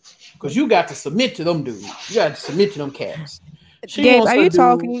real. Because you got to submit to them dudes. You got to submit to them cats. Gabe, are you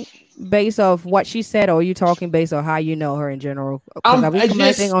talking based off what she said, or are you talking based on how you know her in general? Are we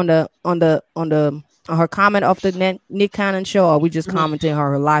commenting on her comment off the Nick Cannon show, or are we just commenting on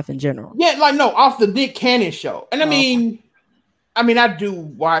her life in general? Yeah, off the Nick Cannon show. And I do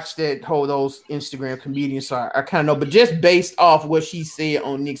watch those Instagram comedians, so I kind of know, but just based off what she said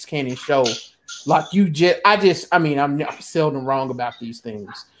on Nick Cannon's show, I'm seldom wrong about these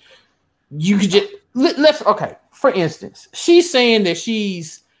things. You could just for instance, she's saying that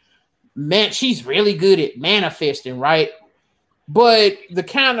she's really good at manifesting, right? But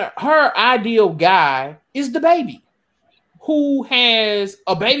her ideal guy is the baby who has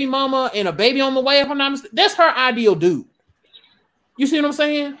a baby mama and a baby on the way. If I'm not mistaken, that's her ideal dude. You see what I'm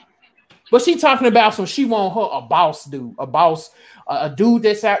saying? But she talking about she want her a boss dude, a dude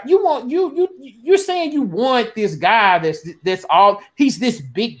that's out. You're saying you want this guy that's all, he's this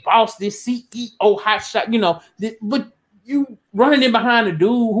big boss, this CEO hotshot, but you running in behind a dude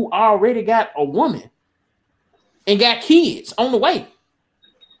who already got a woman and got kids on the way.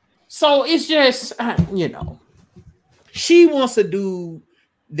 So it's just, she wants a dude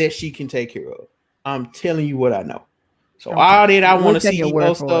that she can take care of. I'm telling you what I know. So all that I want to see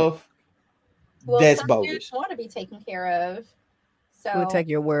CEO stuff, that's bogus. Dudes want to be taken care of. So we'll take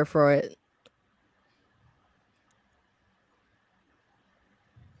your word for it.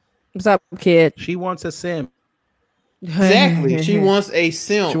 What's up, kid? She wants a simp. Exactly. She wants a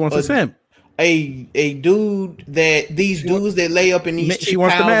simp. She wants a simp. A dude dudes that lay up in these she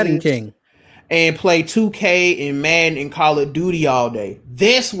wants the Madden King and play 2K and Madden and Call of Duty all day.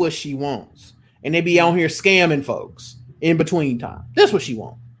 That's what she wants. And they be on here scamming folks in between time. That's what she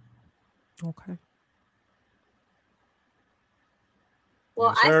wants. Okay.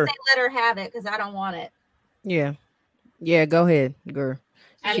 Well, Yes, I sir. say let her have it because I don't want it. Yeah. Yeah, go ahead, girl.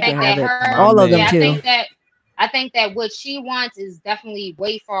 I She think can have that it. her, All of them yeah, too. I think that what she wants is definitely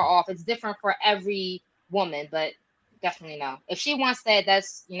way far off. It's different for every woman, but definitely no. If she wants that,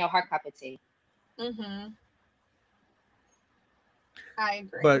 that's her cup of tea. Mm-hmm. I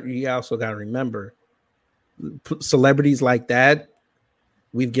agree. But you also got to remember, celebrities like that,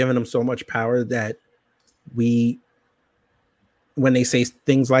 we've given them so much power that when they say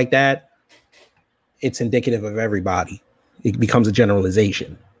things like that, it's indicative of everybody. It becomes a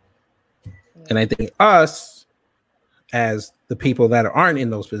generalization. And I think us, as the people that aren't in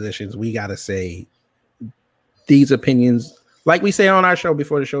those positions, we got to say these opinions, like we say on our show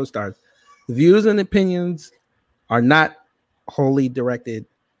before the show starts, the views and opinions are not wholly directed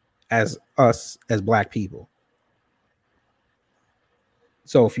as us as Black people.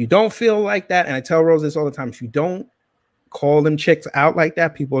 So if you don't feel like that, and I tell Rose this all the time, if you don't call them chicks out like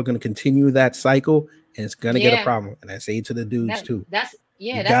that, people are going to continue that cycle, and it's going to get a problem. And I say it to the dudes too.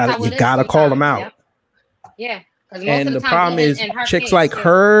 You gotta call them out. Yeah. Because most of the problem is chicks like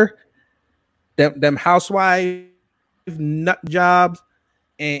her, them housewife nut jobs,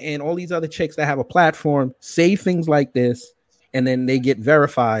 and all these other chicks that have a platform say things like this, and then they get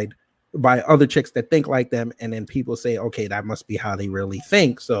verified by other chicks that think like them, and then people say, okay, that must be how they really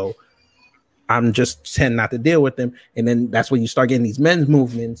think. So I'm just tend not to deal with them. And then that's when you start getting these men's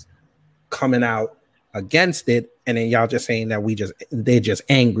movements coming out against it, and then y'all just saying that they're just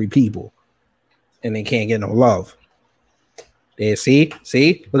angry people and they can't get no love. There, see,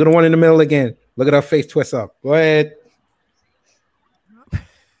 look at the one in the middle again. Look at her face twist up. Go ahead.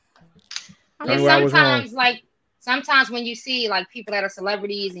 Sometimes when you see like people that are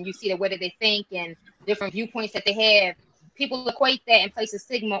celebrities and you see the way that they think and different viewpoints that they have, people equate that and place a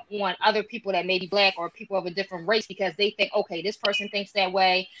stigma on other people that may be Black or people of a different race because they think, okay, this person thinks that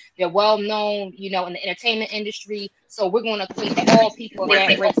way. They're well known, in the entertainment industry. So we're going to equate that all people of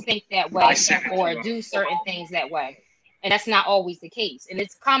that race think that way or do certain things that way. And that's not always the case. And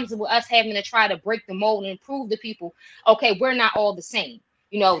it comes with us having to try to break the mold and prove to people, okay, we're not all the same.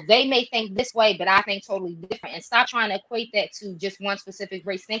 They may think this way, but I think totally different. And stop trying to equate that to just one specific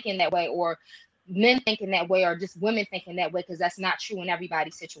race thinking that way or men thinking that way or just women thinking that way, because that's not true in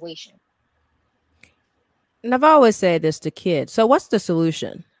everybody's situation. And I've always said this to kids. So what's the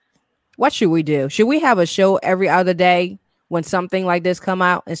solution? What should we do? Should we have a show every other day when something like this come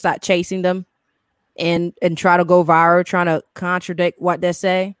out and start chasing them and try to go viral, trying to contradict what they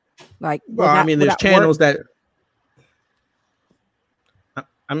say? Like, well, there's channels that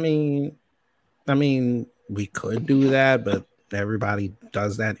I mean, we could do that, but everybody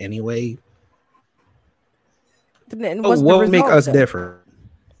does that anyway. What will make us different?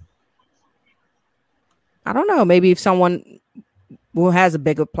 I don't know. Maybe if someone who has a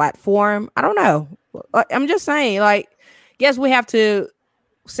bigger platform, I don't know. I'm just saying, like, yes, we have to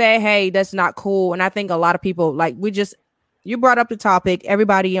say, hey, that's not cool. And I think a lot of people, like, you brought up the topic.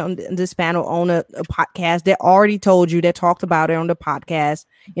 Everybody on this panel on a podcast that already told you, they talked about it on the podcast.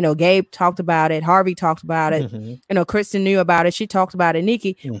 Gabe talked about it. Harvey talked about it. Mm-hmm. Kristen knew about it. She talked about it.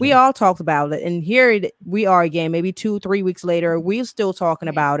 Nikki, we all talked about it. And here we are again, maybe 2-3 weeks later, we're still talking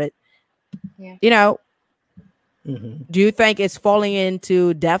about it. Yeah. Do you think it's falling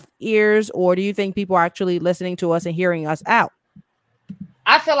into deaf ears, or do you think people are actually listening to us and hearing us out?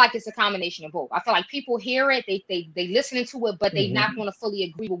 I feel like it's a combination of both. I feel like people hear it, they listening to it, but they're not going to fully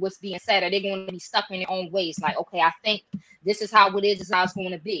agree with what's being said, or they're going to be stuck in their own ways. Like, okay, I think this is how it is, this is how it's going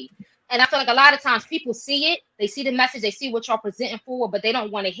to be. And I feel like a lot of times people see it, they see the message, they see what y'all presenting for, but they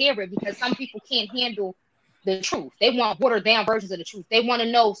don't want to hear it because some people can't handle the truth. They want watered down versions of the truth. They want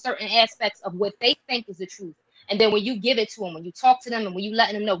to know certain aspects of what they think is the truth. And then when you give it to them, when you talk to them, and when you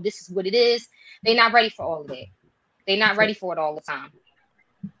letting them know this is what it is, they're not ready for all of that. They're not ready for it all the time.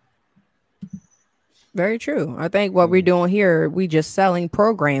 Very true. I think what we're doing here, we just selling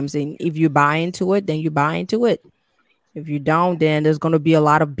programs, and if you buy into it, then you buy into it. If you don't, then there's going to be a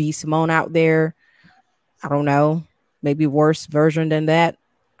lot of B. Simone out there. I don't know, maybe worse version than that.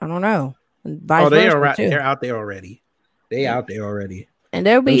 I don't know. And vice versa, too. They're out there already. Out there already. And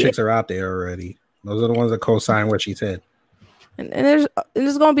there'll be chicks are out there already. Those are the ones that co-sign what she said. And there's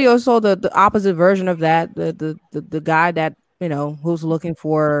going to be also the opposite version of that. The guy that, who's looking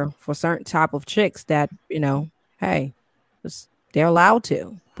for certain type of chicks that, hey, they're allowed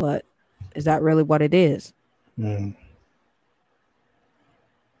to, but is that really what it is? Mm.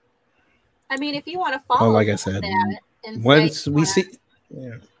 I mean, if you want to follow, like I said, once we see,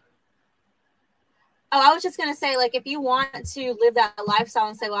 Oh, I was just gonna say, like, if you want to live that lifestyle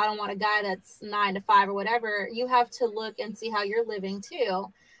and say, well, I don't want a guy that's 9 to 5 or whatever, you have to look and see how you're living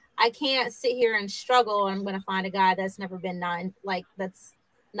too. I can't sit here and struggle. I'm gonna find a guy that's never been that's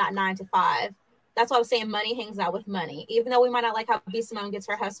not 9 to 5. That's why I was saying money hangs out with money. Even though we might not like how B Simone gets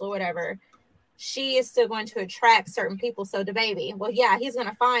her hustle or whatever, she is still going to attract certain people. So the baby, well, yeah, he's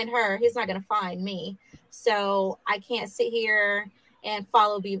gonna find her. He's not gonna find me. So I can't sit here and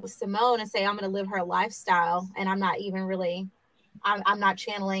follow B Simone and say I'm going to live her lifestyle, and I'm not even really, I'm not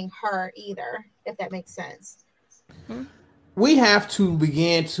channeling her either, if that makes sense. We have to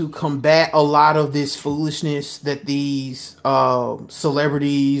begin to combat a lot of this foolishness that these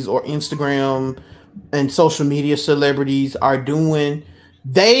celebrities or Instagram and social media celebrities are doing.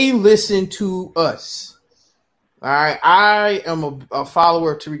 They listen to us. All right, I am a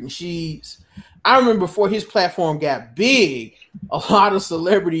follower of Tariq Nasheed's. I remember before his platform got big, a lot of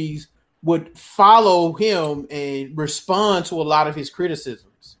celebrities would follow him and respond to a lot of his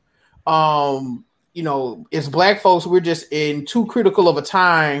criticisms. You know, as Black folks, we're just in too critical of a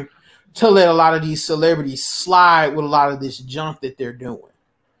time to let a lot of these celebrities slide with a lot of this junk that they're doing.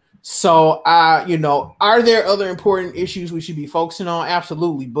 So, you know, are there other important issues we should be focusing on?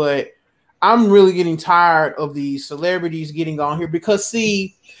 Absolutely. But I'm really getting tired of these celebrities getting on here because,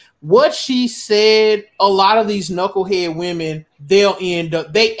 see, what she said, a lot of these knucklehead women,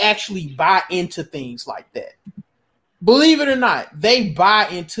 they actually buy into things like that. Believe it or not, they buy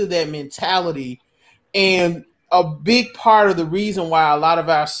into that mentality. And a big part of the reason why a lot of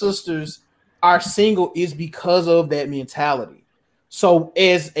our sisters are single is because of that mentality. So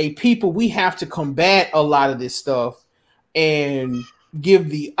as a people, we have to combat a lot of this stuff and give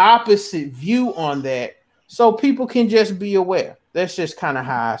the opposite view on that so people can just be aware. That's just kind of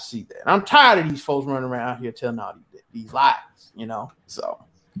how I see that. I'm tired of these folks running around here telling all these lies, you know. So,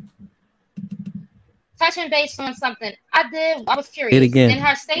 touching base on something, I was curious. It again. In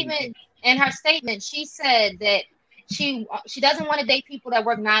her statement, she said that she doesn't want to date people that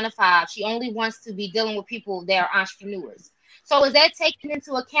work 9 to 5. She only wants to be dealing with people that are entrepreneurs. So, is that taking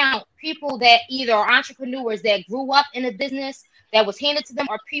into account people that either are entrepreneurs that grew up in a business that was handed to them,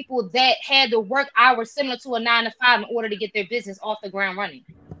 or people that had to work hours similar to a 9 to 5 in order to get their business off the ground running?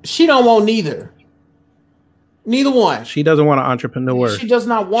 She don't want neither. Neither one. She doesn't want an entrepreneur. She does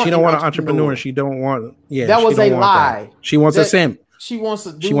not want. She don't want an entrepreneur. She don't want. Yeah, that was a lie. That. She wants a simp. She wants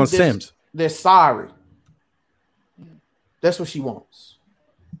to. She wants Sims. They're sorry. That's what she wants.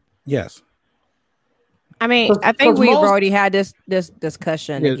 Yes. I mean, I think we've already had this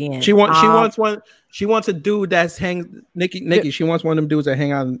discussion again. She wants one. She wants a dude that's Nikki. She wants one of them dudes that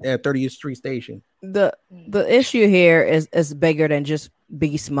hang out at 30th Street Station. The issue here is bigger than just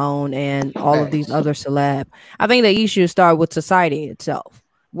B Simone and all of these other celeb. I think the issue starts with society itself.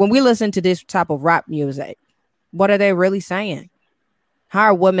 When we listen to this type of rap music, what are they really saying? How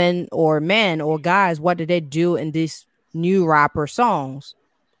are women or men or guys, what do they do in these new rapper songs?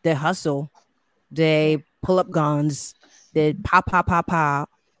 They hustle. They pull up guns. They pop.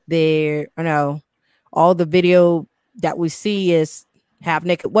 They, all the video that we see is half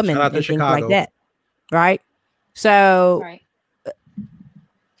naked women and things like that. Right? So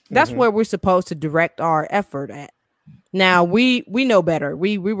that's where we're supposed to direct our effort at. Now we know better.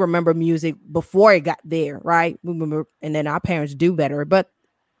 We remember music before it got there, right? We remember, and then our parents do better. But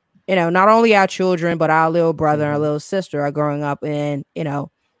not only our children, but our little brother and our little sister are growing up, and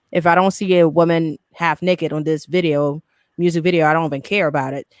if I don't see a woman half naked on this music video, I don't even care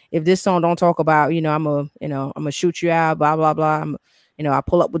about it. If this song don't talk about, I'm gonna shoot you out, blah blah blah. I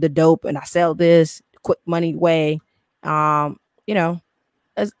pull up with the dope and I sell this quick money way. There's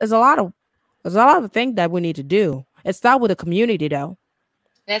a lot of things that we need to do. It starts with the community, though.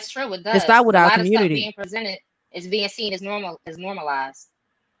 That's true. It does. It starts with our community. Being presented is being seen as normalized.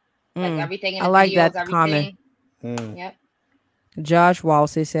 Like everything in I the like videos, that comment. Yep. Josh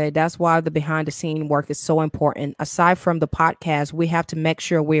Walsey said that's why the behind the scene work is so important. Aside from the podcast, we have to make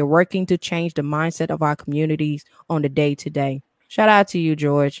sure we're working to change the mindset of our communities on the day to day. Shout out to you,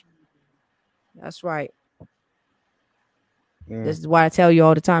 George. That's right. This is why I tell you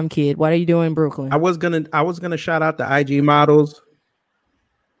all the time, kid. What are you doing in Brooklyn? I was gonna shout out the IG models.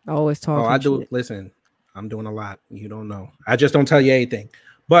 Always talking. Oh, I do. Shit. Listen, I'm doing a lot. You don't know. I just don't tell you anything.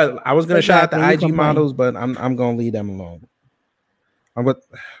 But I was gonna shout out the IG models, but I'm gonna leave them alone.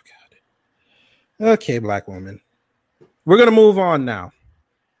 Okay, Black woman. We're gonna move on now.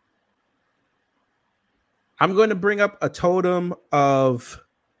 I'm going to bring up a totem of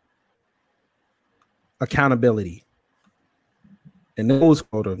accountability. And those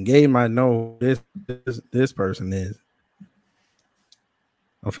totem, Gabe might know this person is.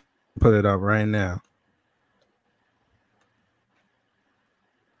 I'll put it up right now.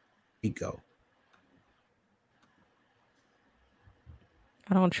 go.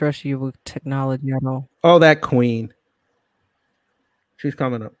 I don't trust you with technology at all. Oh, that queen. She's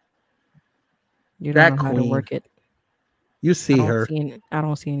coming up. You That don't know how to queen. work it. You see I her. I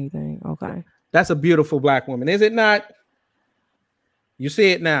don't see anything. Okay. That's a beautiful black woman, is it not? You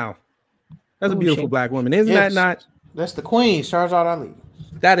see it now. That's a beautiful black woman, isn't that not? That's the queen, Shahrazad Ali.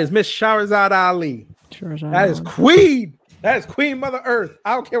 That is Miss Shahrazad Ali. That is queen. That is Queen Mother Earth.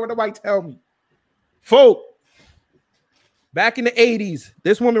 I don't care what nobody tell me. Folk, back in the 80s,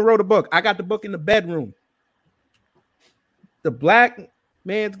 this woman wrote a book. I got the book in the bedroom. The Black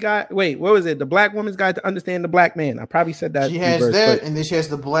Man's Guide. Wait, what was it? The Black Woman's Guide to Understand the Black Man. I probably said that. She has that, and then she has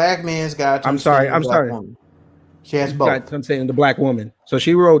the Black Man's Guide to Understand the Black Woman. She has both. I'm saying the Black Woman. So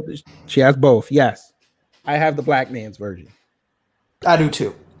she has both. Yes. I have the Black Man's version. I do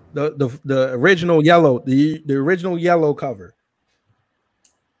too. The original yellow, the original yellow cover.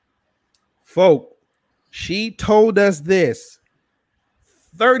 Folk, she told us this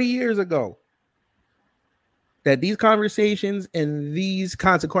 30 years ago, that these conversations and these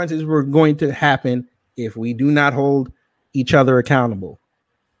consequences were going to happen if we do not hold each other accountable.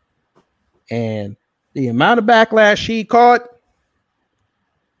 And the amount of backlash she caught,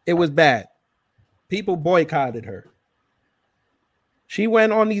 it was bad. People boycotted her. She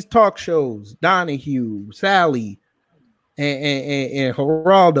went on these talk shows, Donahue, Sally, and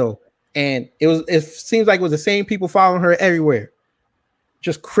Geraldo, and it seems like it was the same people following her everywhere,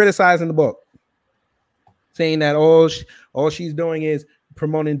 just criticizing the book, saying that all she's doing is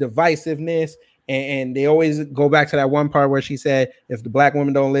promoting divisiveness, and they always go back to that one part where she said, if the black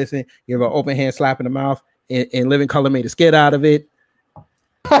woman don't listen, give her an open hand slap in the mouth, and Living Color made a skit out of it.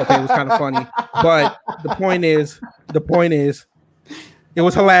 Okay, it was kind of funny, but the point is, it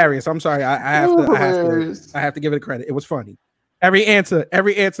was hilarious. I'm sorry, I have to give it credit. It was funny. Every answer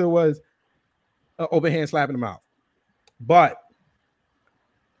was an open hand slap in the mouth. But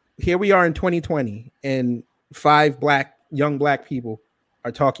here we are in 2020, and 5 young black people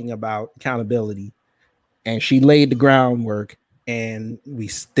are talking about accountability, and she laid the groundwork, and we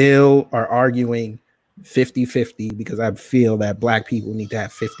still are arguing 50-50 because I feel that black people need to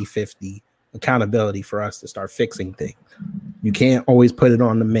have 50-50 accountability for us to start fixing things. You can't always put it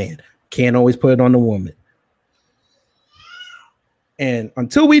on the man, can't always put it on the woman. And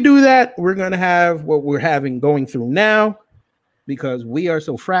until we do that, we're going to have what we're having going through now, because we are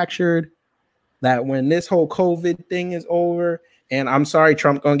so fractured that when this whole COVID thing is over, and I'm sorry,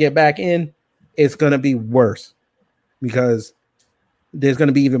 Trump going to get back in, it's going to be worse, because there's going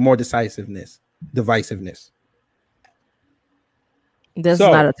to be even more divisiveness. This is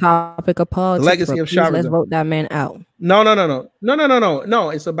not a topic of politics. The legacy of Shahrazad. Let's vote that man out. No.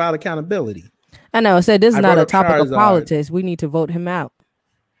 It's about accountability. I know. I said this is not a topic of politics. We need to vote him out.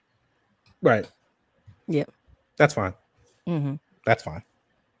 Right. Yeah. That's fine. Mm-hmm. That's fine.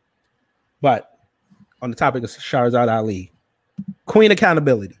 But on the topic of Shahrazad Ali, Queen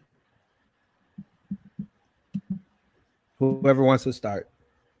accountability. Whoever wants to start.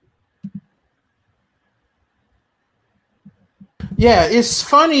 Yeah, it's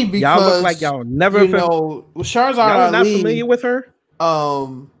funny because y'all look like y'all never Shahrazad Ali. Not familiar with her?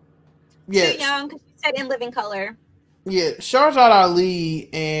 Yeah, too young because you said In Living Color. Yeah, Shahrazad Ali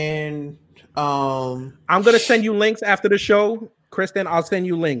and I'm gonna send you links after the show, Kristen. I'll send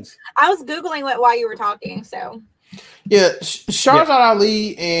you links. I was googling it while you were talking, so yeah, Shahrazad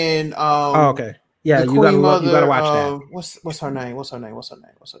Ali and okay, yeah, you gotta watch that. What's her name?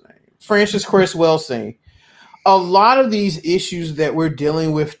 Frances Cress Welsing. A lot of these issues that we're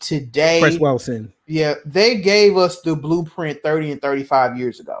dealing with today, Cress Welsing, yeah, they gave us the blueprint 30 and 35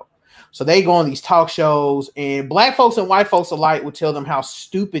 years ago. So they go on these talk shows, and black folks and white folks alike would tell them how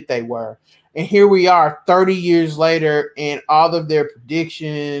stupid they were. And here we are 30 years later, and all of their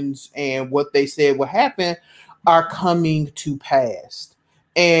predictions and what they said would happen are coming to pass.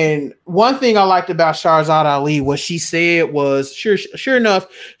 And one thing I liked about Shahrazad Ali, what she said was, sure enough,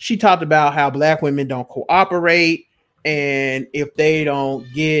 she talked about how black women don't cooperate, and if they don't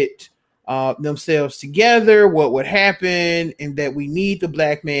get themselves together, what would happen, and that we need the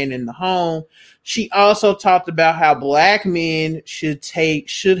black man in the home. She also talked about how black men should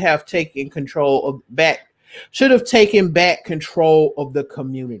have taken back control of the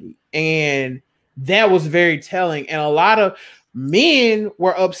community. And that was very telling. And a lot of men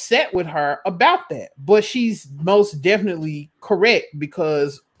were upset with her about that, but she's most definitely correct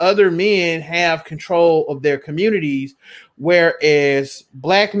because other men have control of their communities, whereas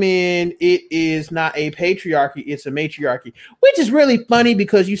black men, it is not a patriarchy, it's a matriarchy, which is really funny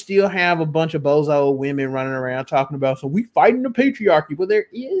because you still have a bunch of bozo women running around talking about, so we fighting the patriarchy. Well, there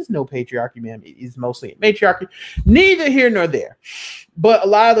is no patriarchy, man. It is mostly a matriarchy. Neither here nor there. But a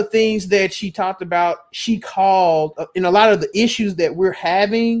lot of the things that she talked about, she called, in a lot of the issues that we're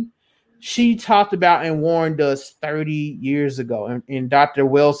having, she talked about and warned us 30 years ago. And Dr.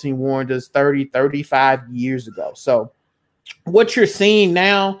 Welsing warned us 35 years ago. So what you're seeing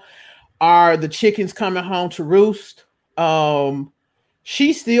now are the chickens coming home to roost.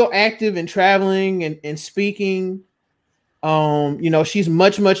 She's still active and traveling and speaking. She's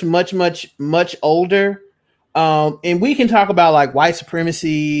much older. And we can talk about like white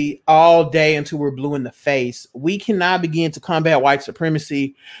supremacy all day until we're blue in the face. We cannot begin to combat white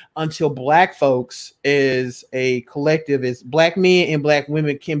supremacy until black folks as a collective, as black men and black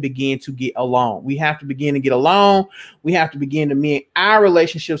women can begin to get along. We have to begin to get along. We have to begin to mend our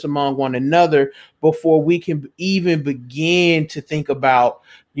relationships among one another before we can even begin to think about,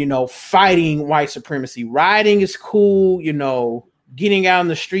 fighting white supremacy. Rioting is cool, getting out in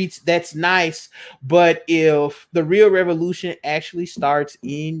the streets, that's nice. But if the real revolution actually starts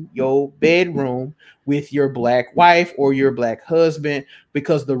in your bedroom with your black wife or your black husband,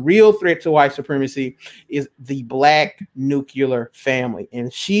 because the real threat to white supremacy is the black nuclear family.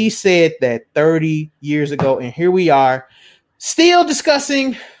 And she said that 30 years ago, and here we are still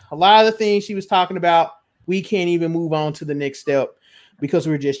discussing a lot of the things she was talking about. We can't even move on to the next step because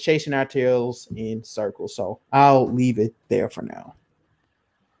we're just chasing our tails in circles. So I'll leave it there for now.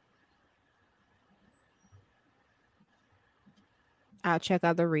 I'll check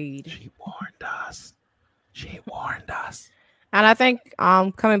out the read. She warned us. And I think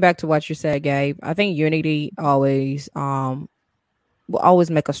coming back to what you said, Gabe, I think unity always will always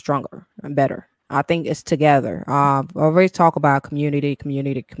make us stronger and better. I think it's together. I always talk about community.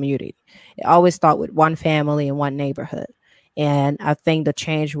 It always start with one family and one neighborhood. And I think the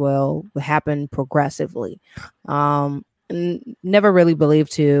change will happen progressively. Never really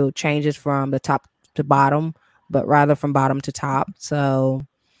believed to changes from the top to bottom, but rather from bottom to top. So,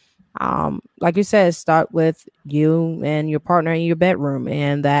 like you said, start with you and your partner in your bedroom,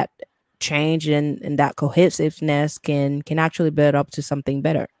 and that change and that cohesiveness can actually build up to something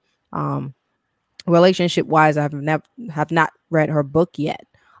better. Relationship wise, I have not read her book yet.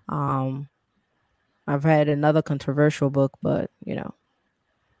 I've read another controversial book, but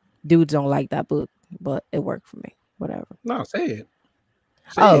dudes don't like that book, but it worked for me. Whatever. No, say it.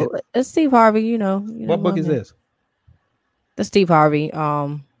 It's Steve Harvey. What book is this? The Steve Harvey.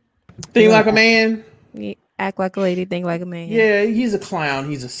 Think Like a Man. Act like a lady, think like a man. Yeah, he's a clown.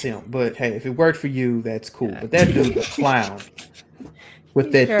 He's a simp. But hey, if it worked for you, that's cool. But that dude's a clown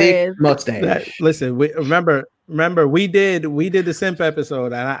with that thick mustache. Listen, remember we did the simp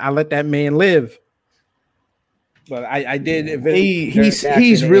episode, and I let that man live. But I did.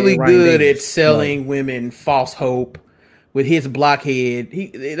 He's really good at selling women false hope with his blockhead.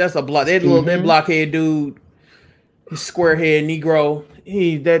 That blockhead dude, his square head Negro.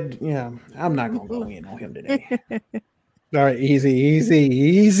 I'm not gonna go in on him today. All right,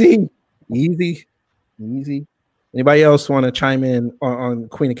 easy. Anybody else want to chime in on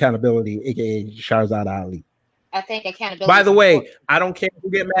Queen Accountability, aka Shahrzad Ali? I think accountability. By the way, I don't care who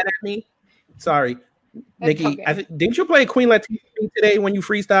get mad at me. Sorry, Nikki. Okay. Didn't you play Queen Latifah today when you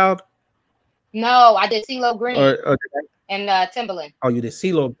freestyled? No, I did CeeLo Green and Timbaland. Oh, you did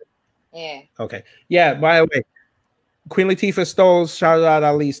CeeLo. Yeah. Okay. Yeah. By the way, Queen Latifah stole Shahrzad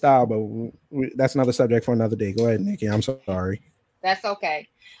Ali's style, but that's another subject for another day. Go ahead, Nikki. I'm sorry. That's okay.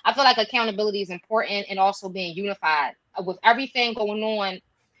 I feel like accountability is important, and also being unified with everything going on.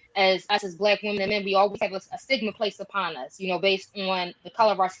 As us as Black women and men, we always have a stigma placed upon us, based on the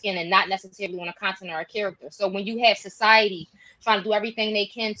color of our skin and not necessarily on a content or a character. So when you have society trying to do everything they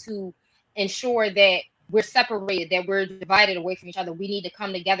can to ensure that we're separated, that we're divided away from each other, we need to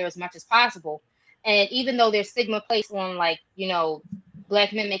come together as much as possible. And even though there's stigma placed on,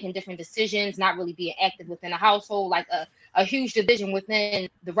 Black men making different decisions, not really being active within a household, like a huge division within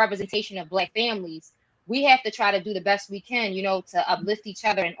the representation of Black families, we have to try to do the best we can, to uplift each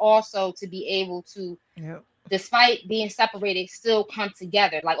other, and also to be able to, despite being separated, still come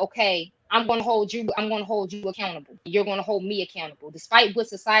together. Like, okay, I'm going to hold you accountable. You're going to hold me accountable. Despite what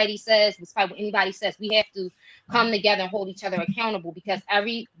society says, despite what anybody says, we have to come together and hold each other accountable, because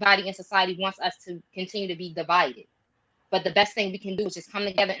everybody in society wants us to continue to be divided. But the best thing we can do is just come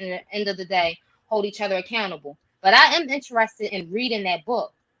together and at the end of the day, hold each other accountable. But I am interested in reading that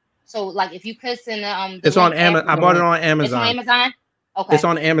book. So like if you could send the it's on Amazon. I bought it on Amazon. It's on Amazon. Okay. It's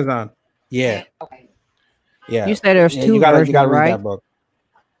on Amazon. Yeah. Okay. Yeah. You said there's two versions, you gotta read that book.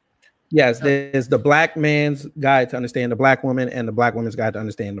 Yes, there's the Black Man's Guide to Understand the Black Woman and the Black Woman's Guide to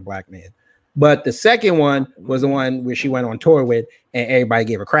Understand the Black Man. But the second one was the one where she went on tour with, and everybody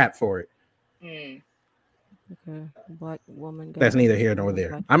gave her crap for it. Okay. Black Woman. That's neither here nor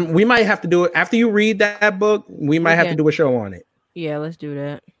there. We might have to do it after you read that book. We might have to do a show on it. Yeah, let's do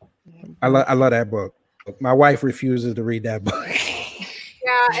that. I love that book. My wife refuses to read that book.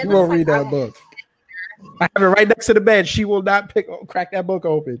 Yeah, she won't read that book. I have it right next to the bed. She will not crack that book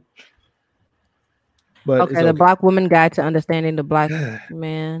open. But okay, the Black Woman Guide to Understanding the Black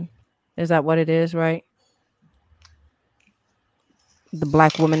Man. Is that what it is, right? The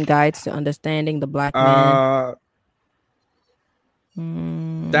Black Woman Guides to Understanding the Black Man.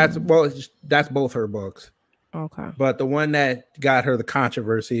 That's both her books. Okay. But the one that got her the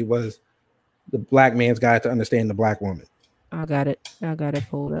controversy was the Black Man's Guide to Understand the Black Woman. I got it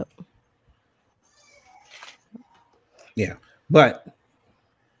pulled up. Yeah. But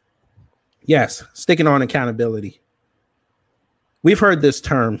yes, sticking on accountability. We've heard this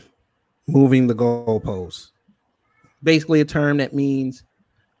term, moving the goalposts. Basically a term that means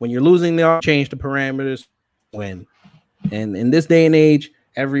when you're losing, they'll change the parameters, win. And in this day and age,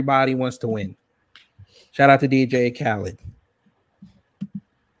 everybody wants to win. Shout out to DJ Khaled.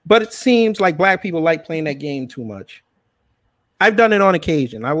 But it seems like black people like playing that game too much. I've done it on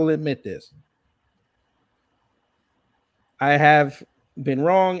occasion. I will admit this. I have been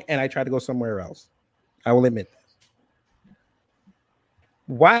wrong and I tried to go somewhere else. I will admit this.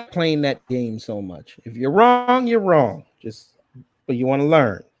 Why playing that game so much? If you're wrong, you're wrong. But you want to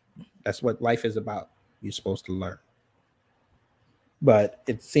learn. That's what life is about. You're supposed to learn. But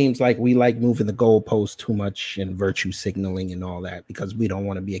it seems like we like moving the goalposts too much and virtue signaling and all that because we don't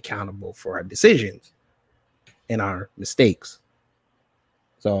want to be accountable for our decisions and our mistakes.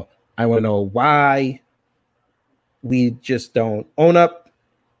 So I want to know why we just don't own up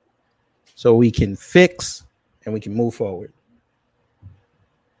so we can fix and we can move forward.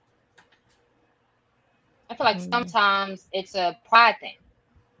 I feel like sometimes it's a pride thing.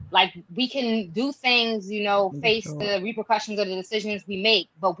 Like we can do things, face the repercussions of the decisions we make,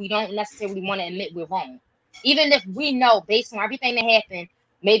 but we don't necessarily want to admit we're wrong. Even if we know based on everything that happened,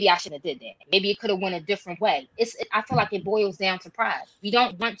 maybe I should have did that. Maybe it could have went a different way. I feel like it boils down to pride. We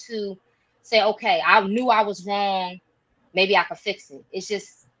don't want to say, okay, I knew I was wrong. Maybe I could fix it. It's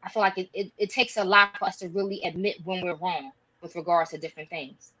just, I feel like it takes a lot for us to really admit when we're wrong with regards to different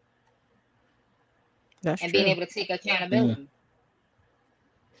things. That's and true. Being able to take accountability.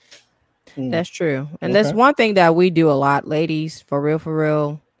 That's true. And that's one thing that we do a lot, ladies, for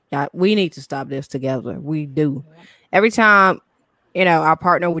real. We need to stop this together. We do. Every time, our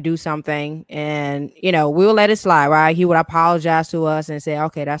partner would do something and, we'll let it slide, right? He would apologize to us and say,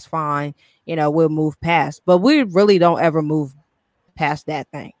 okay, that's fine. We'll move past. But we really don't ever move past that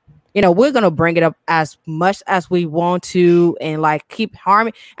thing. We're going to bring it up as much as we want to and keep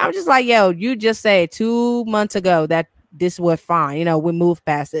harming. I'm just like, you just said 2 months ago that this was fine. We move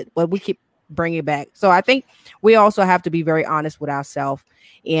past it, but we keep bringing it back. So I think we also have to be very honest with ourselves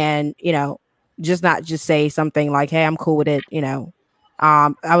and, just not just say something like, hey, I'm cool with it.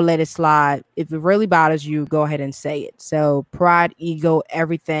 I would let it slide. If it really bothers you, go ahead and say it. So pride, ego,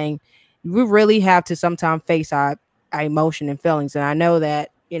 everything. We really have to sometimes face our emotion and feelings. And I know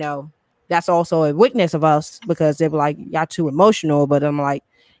that, that's also a weakness of us because they're like, y'all too emotional. But I'm like,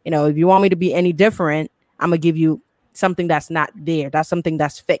 if you want me to be any different, I'm going to give you something that's not there. That's something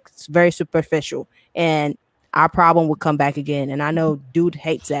that's fixed, very superficial. And our problem will come back again. And I know dude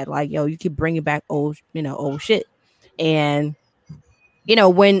hates that. Like, you keep bringing back old shit. And,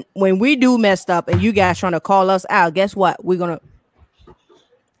 when we do messed up and you guys trying to call us out, guess what?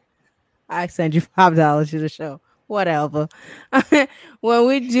 I send you $5 to the show. Whatever. When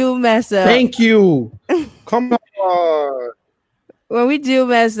we do mess up. Thank you. Come on. When we do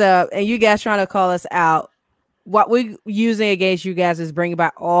mess up and you guys trying to call us out, what we're using against you guys is bringing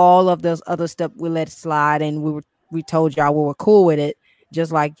back all of those other stuff we let slide and we told y'all we were cool with it.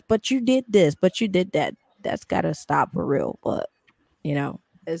 Just like, but you did this, but you did that. That's gotta stop for real. But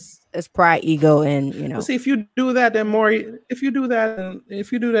it's pride, ego, and See, if you do that, then Maury. If you do that,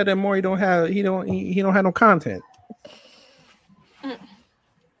 then Maury don't have no content.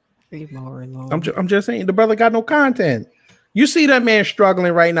 Leave Maury alone. I'm just saying the brother got no content. You see that man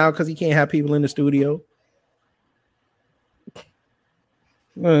struggling right now because he can't have people in the studio.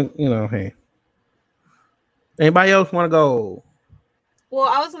 Hey. Anybody else want to go? Well,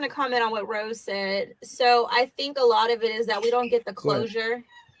 I was going to comment on what Rose said. So I think a lot of it is that we don't get the closure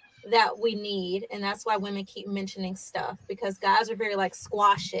that we need, and that's why women keep mentioning stuff, because guys are very like,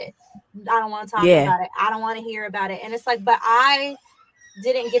 squash it. I don't want to talk about it. I don't want to hear about it. And it's like, but I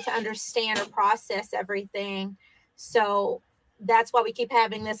didn't get to understand or process everything. So that's why we keep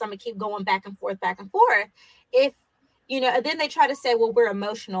having this. I'm gonna keep going back and forth. If and then they try to say, well, we're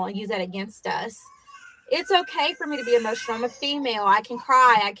emotional and use that against us. It's okay for me to be emotional. I'm a female. I can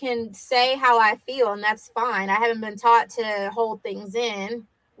cry. I can say how I feel, and that's fine. I haven't been taught to hold things in.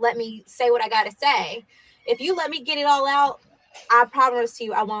 Let me say what I got to say. If you let me get it all out, I promise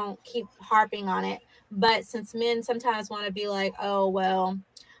you I won't keep harping on it. But since men sometimes want to be like, oh, well,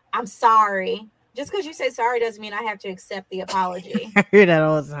 I'm sorry. Just because you say sorry doesn't mean I have to accept the apology. I hear that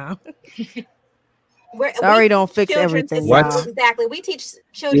all the time. Sorry don't fix everything. Exactly. We teach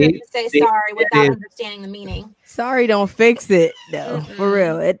children to say sorry without understanding the meaning. Sorry don't fix it, though. For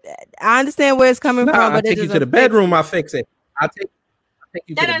real. I understand where it's coming from, but I'll take you to the bedroom. I'll fix it. I'll take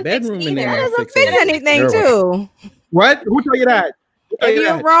you to the bedroom and then I'll fix it. Anything too. What? Who told you that? If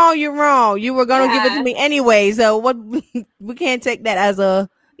you're wrong, you're wrong. You were gonna give it to me anyway. So what? We can't take that as a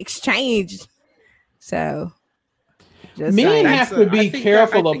exchange. So. Men have to be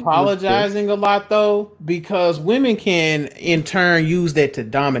careful apologizing a lot, though, because women can in turn use that to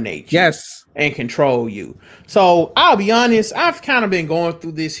dominate you and control you. So I'll be honest, I've kind of been going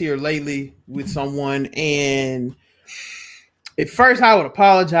through this here lately with someone, and at first I would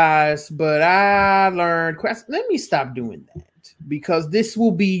apologize, but I learned, let me stop doing that, because this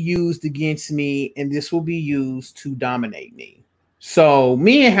will be used against me and this will be used to dominate me. So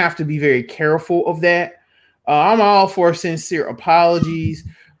men have to be very careful of that. I'm all for sincere apologies,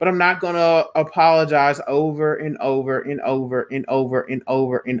 but I'm not going to apologize over and over and over and over and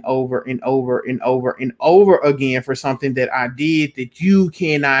over and over and over and over and over again for something that I did that you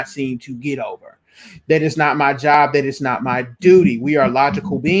cannot seem to get over. That is not my job. That is not my duty. We are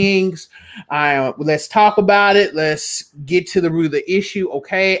logical beings. Let's talk about it. Let's get to the root of the issue.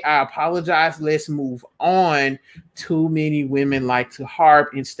 Okay, I apologize. Let's move on. Too many women like to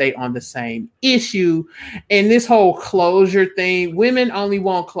harp and stay on the same issue. And this whole closure thing, women only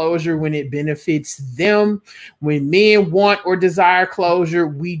want closure when it benefits them. When men want or desire closure,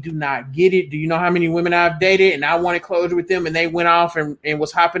 we do not get it. Do you know how many women I've dated and I wanted closure with them and they went off and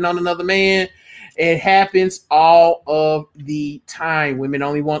was hopping on another man? It happens all of the time. Women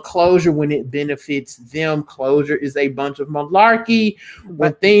only want closure when it benefits them. Closure is a bunch of malarkey.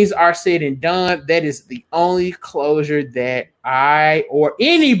 When things are said and done, that is the only closure that I, or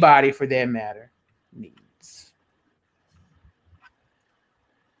anybody for that matter, needs.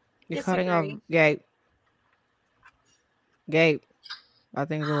 You're cutting off, Gabe. Gabe, I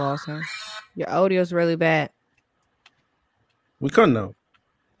think we lost him. Your audio is really bad. We couldn't know.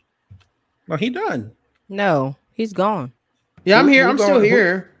 No, he done. No, he's gone. Yeah, I'm here. I'm still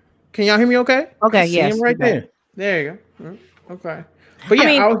here. Can y'all hear me okay? Okay, yes. Right there. There you go. Okay. But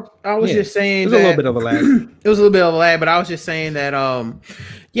yeah, I was just saying it was a little bit of a lag. It was a little bit of a lag, but I was just saying that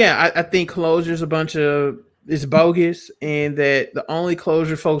I think closure is it's bogus, and that the only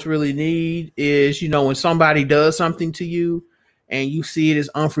closure folks really need is, when somebody does something to you and you see it as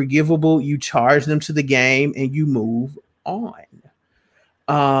unforgivable, you charge them to the game and you move on.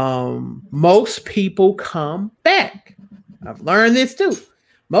 Most people come back. I've learned this too.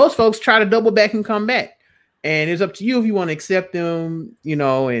 Most folks try to double back and come back, and it's up to you if you want to accept them,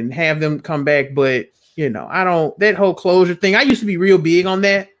 and have them come back. But that whole closure thing, I used to be real big on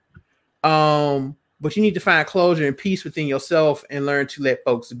that. But you need to find closure and peace within yourself and learn to let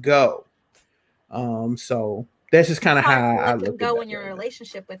folks go. So that's just kind of how I look at it. Go when you're in a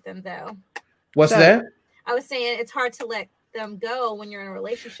relationship with them, though. What's that? I was saying it's hard to let them go when you're in a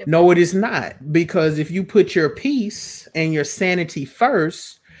relationship. No, it is not, because if you put your peace and your sanity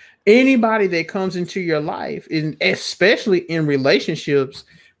first, anybody that comes into your life, and especially in relationships,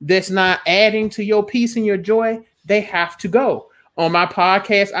 that's not adding to your peace and your joy, they have to go. On my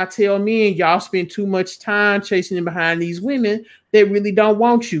podcast, I tell men, y'all spend too much time chasing behind these women that really don't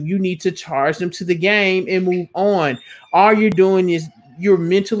want you. You need to charge them to the game and move on. All you're doing is you're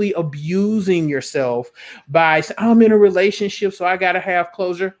mentally abusing yourself by saying, I'm in a relationship, so I got to have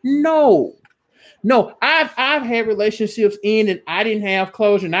closure. No, I've had relationships end and I didn't have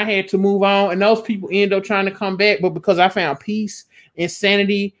closure and I had to move on. And those people end up trying to come back. But because I found peace and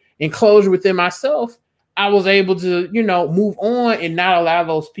sanity and closure within myself, I was able to, move on and not allow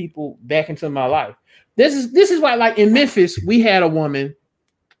those people back into my life. This is why, like in Memphis, we had a woman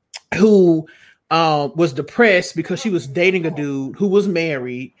who was depressed because she was dating a dude who was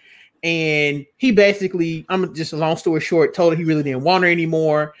married, and he basically, I'm just a long story short, told her he really didn't want her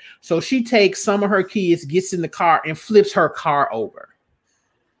anymore. So she takes some of her kids, gets in the car and flips her car over.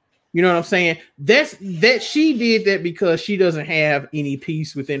 You know what I'm saying? That she did that because she doesn't have any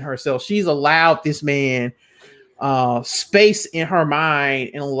peace within herself. She's allowed this man space in her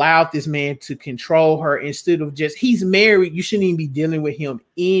mind and allowed this man to control her instead of just, he's married. You shouldn't even be dealing with him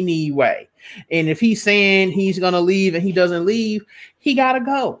anyway. And if he's saying he's going to leave and he doesn't leave, he got to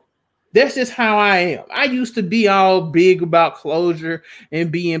go. That's just how I am. I used to be all big about closure and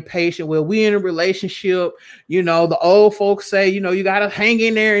being patient. Well, we're in a relationship. You know, the old folks say, you know, you got to hang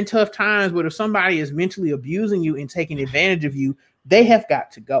in there in tough times. But if somebody is mentally abusing you and taking advantage of you, they have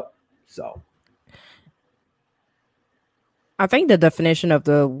got to go. So I think the definition of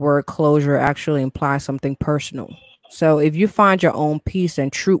the word closure actually implies something personal. So if you find your own peace and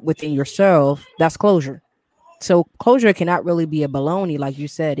truth within yourself, that's closure. So closure cannot really be a baloney, like you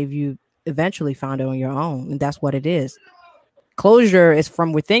said, if you eventually found it on your own. And that's what it is. Closure is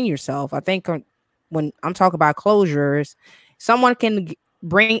from within yourself. I think when I'm talking about closures, someone can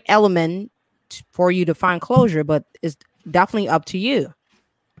bring element for you to find closure, but it's definitely up to you.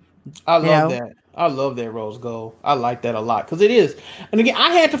 I love that. I love that, Rose Gold. I like that a lot because it is. And again,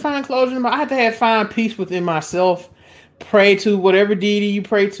 I had to find closure. I had to find peace within myself. Pray to whatever deity you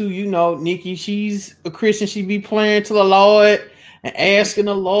pray to. You know, Nikki, she's a Christian. She be praying to the Lord and asking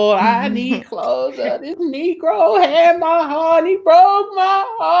the Lord, I need closure. This Negro had my heart. He broke my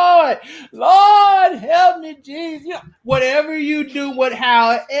heart. Lord, help me, Jesus. You know, whatever you do,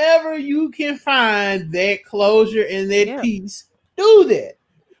 however you can find that closure and that peace, do that.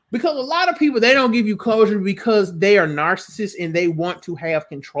 Because a lot of people, they don't give you closure because they are narcissists and they want to have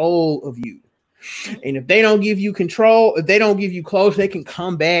control of you. And if they don't give you control, if they don't give you closure, they can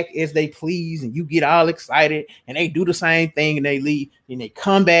come back as they please and you get all excited and they do the same thing and they leave and they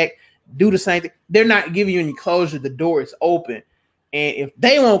come back, do the same thing. They're not giving you any closure. The door is open. And if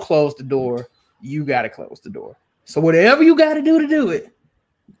they won't close the door, you got to close the door. So whatever you got to do it,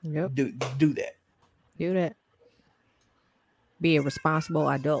 do that. Do that. Be a responsible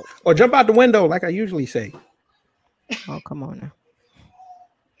adult. Or jump out the window like I usually say. Oh, come on now.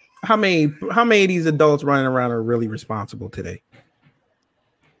 How many of these adults running around are really responsible today?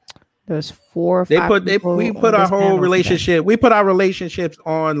 There's 4 or 5. We put our whole relationship. Today. We put our relationships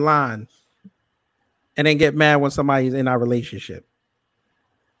online, and then get mad when somebody's in our relationship.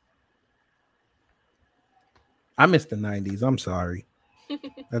 I miss the 90s. I'm sorry.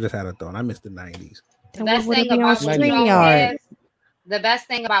 I just had a thought. I miss the 90s. The best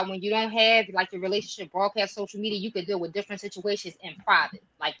thing about when you don't have like your relationship broadcast social media, you could deal with different situations in private.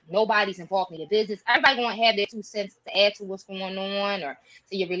 Like nobody's involved in your business. Everybody gonna have their 2 cents to add to what's going on or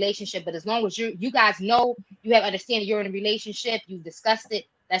to your relationship. But as long as you guys know, you have understanding you're in a relationship, you've discussed it,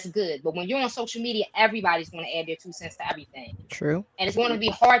 that's good. But when you're on social media, everybody's gonna add their 2 cents to everything. True. And it's gonna be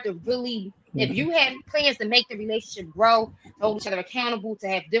hard to really, if you have plans to make the relationship grow, to hold each other accountable, to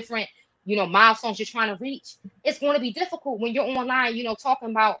have different milestones you're trying to reach, it's going to be difficult when you're online, talking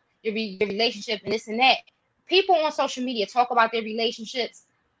about your relationship and this and that. People on social media talk about their relationships.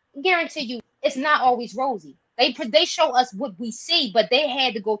 I guarantee you, it's not always rosy. They show us what we see, but they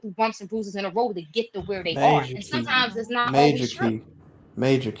had to go through bumps and bruises in a road to get to where they are. And sometimes it's not always true.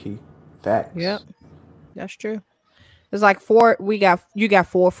 Major key. Facts. Yep. That's true. It's like you got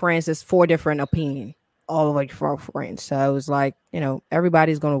 4 friends, it's 4 different opinions. All of like 4 friends. So it was like,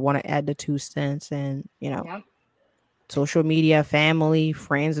 everybody's going to want to add the 2 cents and, social media, family,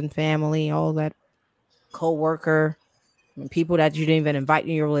 friends and family, all that, co-worker, and people that you didn't even invite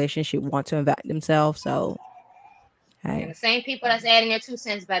in your relationship want to invite themselves. So, hey. And the same people that's adding their 2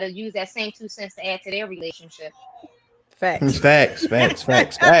 cents better use that same 2 cents to add to their relationship. Facts. Facts.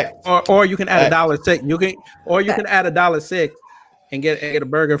 Or you can add $1.06. You can add $1.06 and get a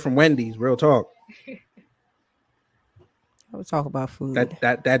burger from Wendy's. Real talk. I would talk about food.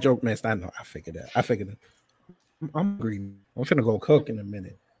 That joke missed. I know. I figured it. I'm hungry. I'm gonna go cook in a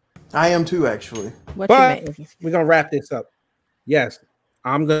minute. I am too, actually. But we're gonna wrap this up. Yes,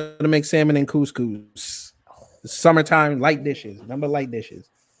 I'm gonna make salmon and couscous. Summertime light dishes. Number light dishes.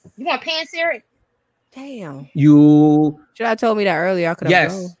 You want pan-seared? Damn. You should have told me that earlier. I could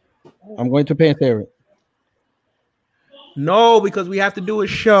have. Yes, I'm going to pan-seared. No, because we have to do a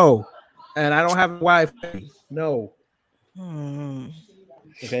show, and I don't have Wi-Fi. No.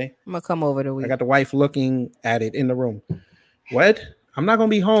 Okay, I'm gonna come over the week. I got the wife looking at it in the room. What? I'm not gonna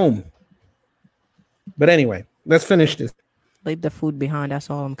be home. But anyway, let's finish this. Leave the food behind. That's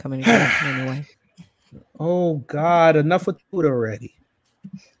all I'm coming to get anyway. Oh God, enough with food already.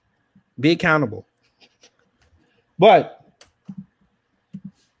 Be accountable. But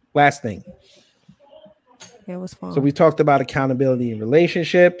last thing. It was fun. So we talked about accountability in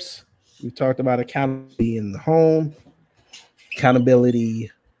relationships. We talked about accountability in the home. Accountability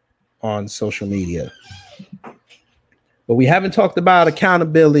on social media. But we haven't talked about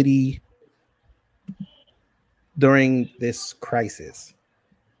accountability during this crisis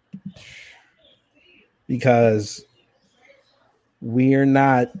because we're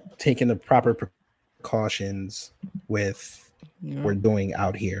not taking the proper precautions with what we're doing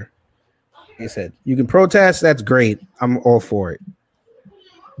out here. Like I said, you can protest, that's great. I'm all for it.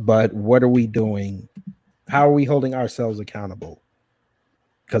 But what are we doing? How are we holding ourselves accountable?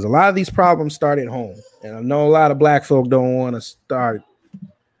 Because a lot of these problems start at home. And I know a lot of black folk don't want to start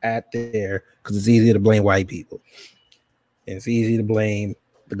at there because it's easy to blame white people. It's easy to blame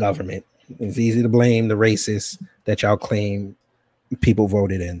the government. It's easy to blame the racists that y'all claim people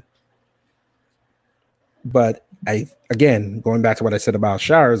voted in. But again, going back to what I said about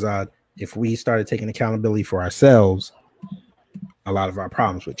Shahrazad, if we started taking accountability for ourselves, a lot of our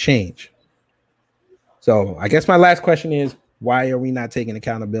problems would change. So I guess my last question is, why are we not taking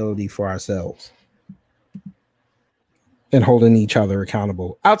accountability for ourselves and holding each other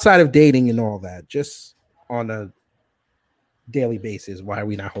accountable outside of dating and all that? Just on a daily basis, why are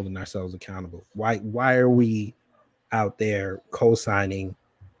we not holding ourselves accountable? Why are we out there co-signing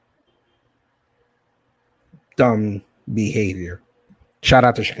dumb behavior? Shout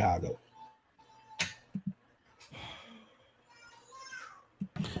out to Chicago.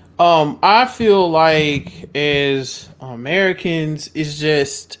 I feel like as Americans, it's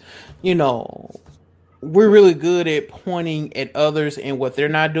just, we're really good at pointing at others and what they're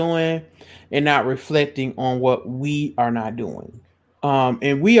not doing and not reflecting on what we are not doing.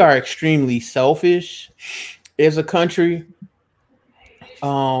 And we are extremely selfish as a country.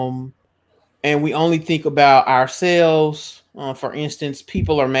 And we only think about ourselves. For instance,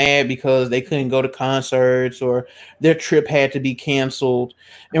 people are mad because they couldn't go to concerts or their trip had to be canceled.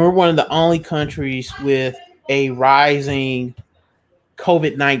 And we're one of the only countries with a rising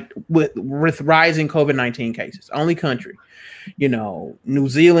COVID-19 with rising COVID-19 cases. Only country. New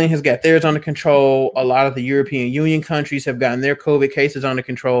Zealand has got theirs under control. A lot of the European Union countries have gotten their COVID cases under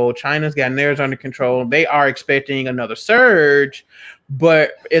control. China's gotten theirs under control. They are expecting another surge,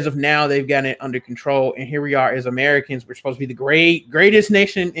 but as of now, they've gotten it under control. And here we are as Americans. We're supposed to be the greatest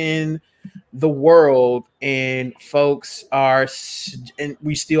nation in the world, and folks and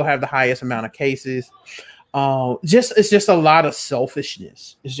we still have the highest amount of cases. It's just a lot of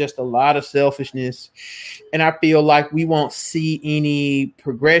selfishness. It's just a lot of selfishness. And I feel like we won't see any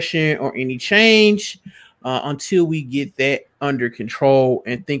progression or any change until we get that under control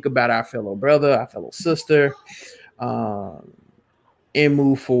and think about our fellow brother, our fellow sister, and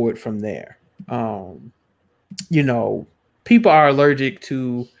move forward from there. People are allergic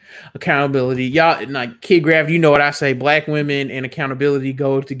to accountability. Y'all, like Kid Gravity, you know what I say, black women and accountability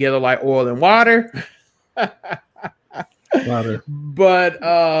go together like oil and water. But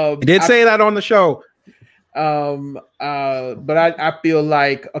you did say that on the show. But I feel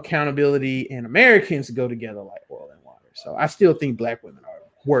like accountability and Americans go together like oil and water. So I still think black women are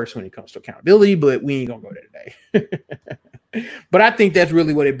worse when it comes to accountability, but we ain't gonna go there today. But I think that's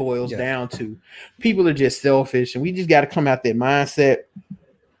really what it boils down to. People are just selfish, and we just got to come out that mindset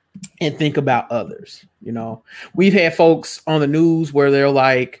and think about others. We've had folks on the news where they're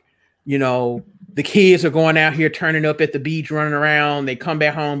like, the kids are going out here turning up at the beach, running around. They come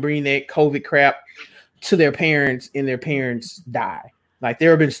back home, bring that COVID crap to their parents, and their parents die. Like, there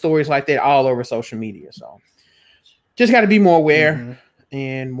have been stories like that all over social media. So just got to be more aware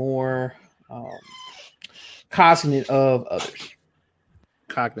and more cognizant of others.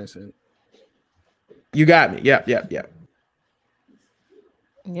 Cognizant. You got me. Yep.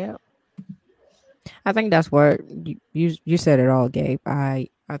 Yeah. I think that's what you said it all, Gabe. I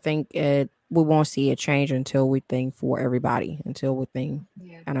think we won't see a change until we think for everybody, until we think,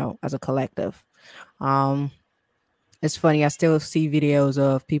 as a collective. It's funny. I still see videos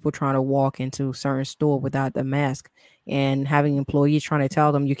of people trying to walk into a certain store without the mask and having employees trying to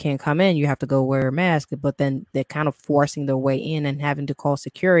tell them you can't come in, you have to go wear a mask. But then they're kind of forcing their way in and having to call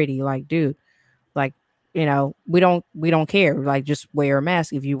security. Like, dude, like, we don't care. Like, just wear a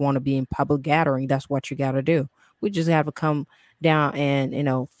mask. If you want to be in public gathering, that's what you got to do. We just have to come down and,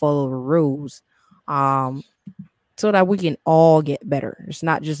 follow the rules. So that we can all get better. It's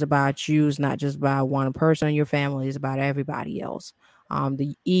not just about you. It's not just about one person in your family. It's about everybody else.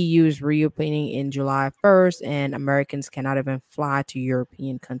 The EU is reopening in July 1st, and Americans cannot even fly to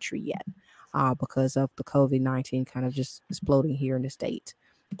European country yet because of the COVID-19 kind of just exploding here in the States.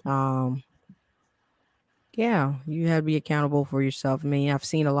 Yeah, you have to be accountable for yourself. I mean, I've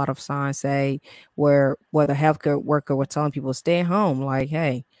seen a lot of signs say where the healthcare worker was telling people stay home. Like,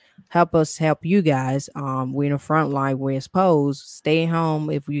 hey, help us help you guys. We're in the front line. We're exposed. Stay home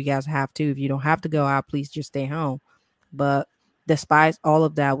if you guys have to. If you don't have to go out, please just stay home. But despite all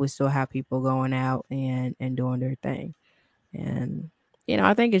of that, we still have people going out and doing their thing. And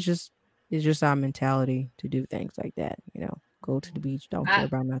I think it's just our mentality to do things like that. Go to the beach, don't care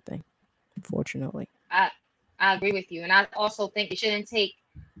about nothing. Unfortunately, I agree with you, and I also think it shouldn't take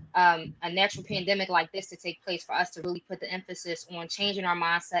a natural pandemic like this to take place for us to really put the emphasis on changing our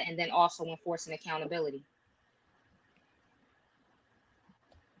mindset and then also enforcing accountability.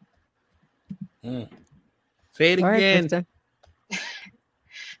 Say it again.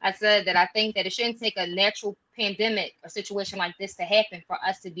 I said that I think that it shouldn't take a natural pandemic, a situation like this to happen for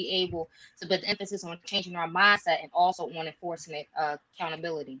us to be able to put the emphasis on changing our mindset and also on enforcing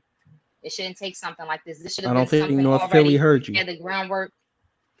accountability. It shouldn't take something like this. This should have been something North already Philly heard you. had the groundwork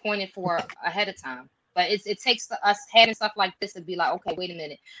pointed for ahead of time. But it takes us having stuff like this to be like, okay, wait a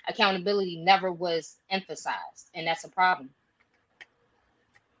minute. Accountability never was emphasized, and that's a problem.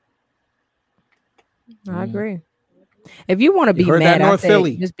 I agree. If you want to be mad, I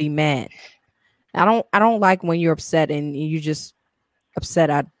say just be mad. I don't like when you're upset and you just upset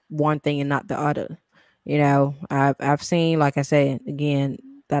at one thing and not the other. I've seen, like I said again,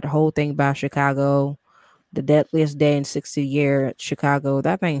 that whole thing about Chicago, the deadliest day in 60 years at Chicago.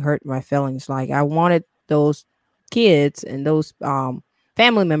 That thing hurt my feelings. Like, I wanted those kids and those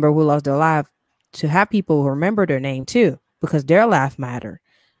family member who lost their life to have people remember their name too, because their life matter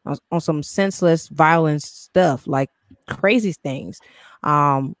on some senseless violence stuff, like crazy things.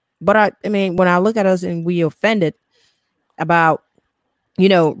 But I mean, when I look at us and we offended about,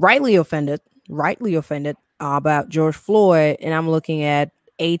 rightly offended about George Floyd, and I'm looking at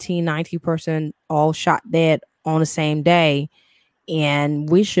 18-19% all shot dead on the same day. And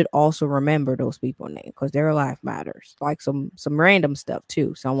we should also remember those people's names because their life matters. Like some random stuff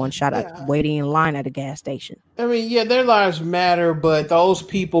too. Someone shot at waiting in line at a gas station. I mean, yeah, their lives matter, but those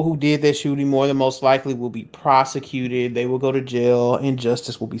people who did that shooting more than most likely will be prosecuted. They will go to jail and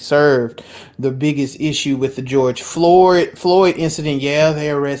justice will be served. The biggest issue with the George Floyd incident, yeah,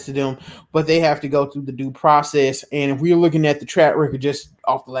 they arrested him, but they have to go through the due process. And if we're looking at the track record just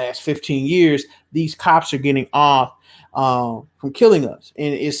off the last 15 years, these cops are getting off from killing us,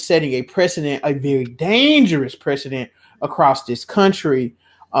 and it's setting a precedent, a very dangerous precedent across this country,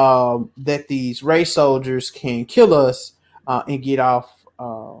 that these race soldiers can kill us and get off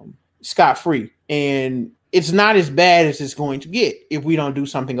scot-free. And it's not as bad as it's going to get if we don't do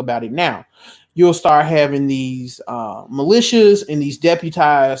something about it now. You'll start having these militias and these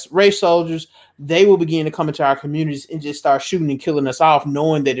deputized race soldiers. They will begin to come into our communities and just start shooting and killing us off,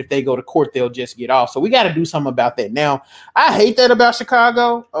 knowing that if they go to court, they'll just get off. So we got to do something about that. Now, I hate that about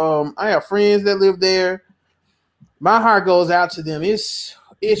Chicago. I have friends that live there. My heart goes out to them. It's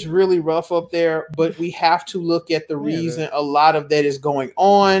really rough up there, but we have to look at the reason a lot of that is going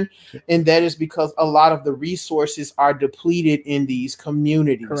on, and that is because a lot of the resources are depleted in these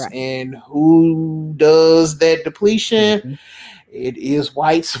communities. Correct. And who does that depletion? Mm-hmm. It is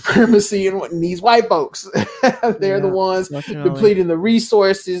white supremacy and these white folks. They're the ones depleting the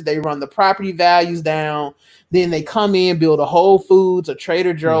resources. They run the property values down. Then they come in, build a Whole Foods, a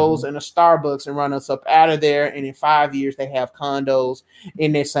Trader Joe's, and a Starbucks and run us up out of there. And in 5 years, they have condos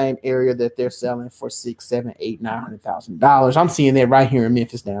in that same area that they're selling for $600,000, $700,000, $800,000, $900,000. I'm seeing that right here in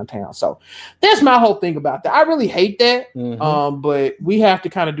Memphis downtown. So that's my whole thing about that. I really hate that. But we have to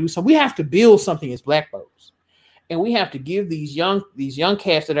kind of do something. We have to build something as Black folks. And we have to give these young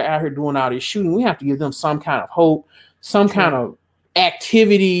cats that are out here doing all this shooting, we have to give them some kind of hope, some kind of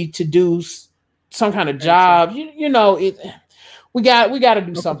activity to do, some kind of job. We got to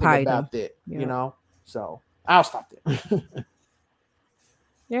do something about that. So I'll stop there.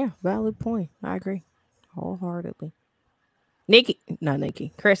 Yeah, valid point. I agree wholeheartedly.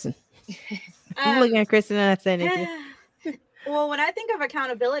 Kristen. I'm looking at Kristen and I say Nikki. Well, when I think of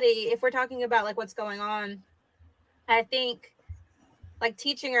accountability, if we're talking about like what's going on, I think like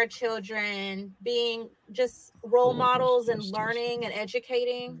teaching our children, being just role models and learning and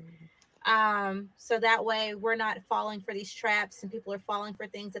educating. So that way we're not falling for these traps and people are falling for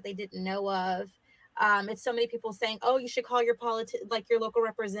things that they didn't know of. It's so many people saying, oh, you should call your your local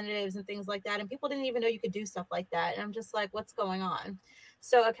representatives and things like that. And people didn't even know you could do stuff like that. And I'm just like, what's going on?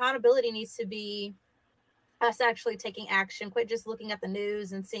 So accountability needs to be us actually taking action. Quit just looking at the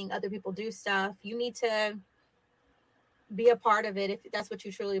news and seeing other people do stuff. You need to be a part of it if that's what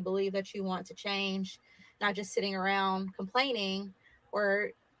you truly believe that you want to change, not just sitting around complaining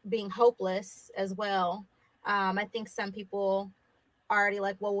or being hopeless as well. I think some people are already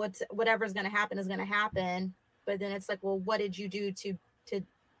like, well, whatever's going to happen is going to happen. But then it's like, well, what did you do to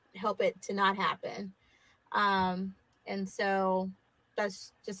help it to not happen. And so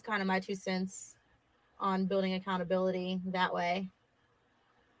that's just kind of my 2 cents on building accountability that way.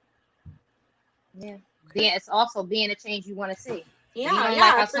 Yeah. It's also being the change you want to see. Yeah, you don't like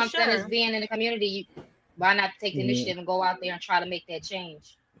how for something sure. is being in the community, why not take the initiative and go out there and try to make that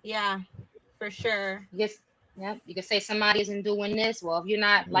change? Yeah, for sure. You can say somebody isn't doing this. Well, if you're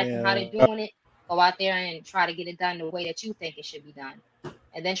not liking how they're doing it, go out there and try to get it done the way that you think it should be done.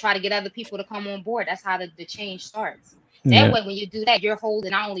 And then try to get other people to come on board. That's how the change starts. That way, when you do that, you're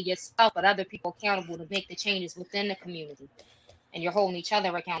holding not only yourself, but other people accountable to make the changes within the community. And you're holding each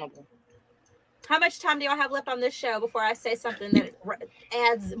other accountable. How much time do y'all have left on this show before I say something that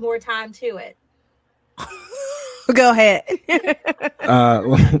adds more time to it? Go ahead. I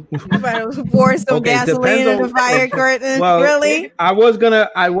was pouring some gasoline in the fire curtain. Well, really? I was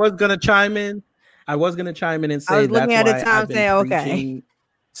gonna chime in. I was gonna chime in and say I was looking at the why time I've been saying, okay. preaching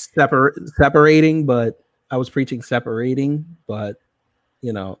separating, but I was preaching separating, but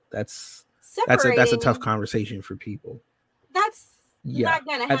you know, that's a tough conversation for people. That's not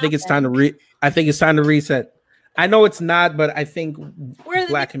gonna happen. I think it's time to reset. I know it's not, but I think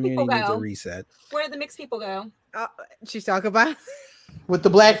Black community needs a reset. Where do the mixed people go? She's talking about with the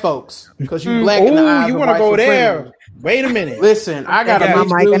Black folks, because you Black in the eyes you of want to white go there? supremacy. Wait a minute. Listen, I got a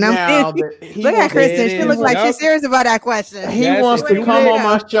mixed dude now. Look at Kristen. She looks like she's serious about that question. He wants to come on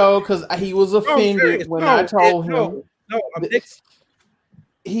my show because he was offended when I told him. No,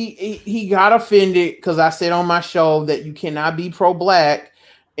 he got offended because I said on my show that you cannot be pro-Black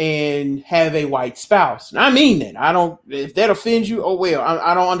and have a white spouse. And I mean that. If that offends you, oh well.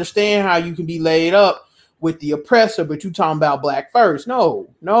 I don't understand how you can be laid up with the oppressor, but you talking about Black first. No,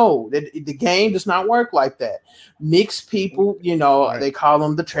 the game does not work like that. Mixed people, they call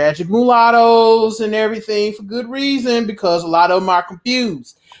them the tragic mulattoes and everything for good reason, because a lot of them are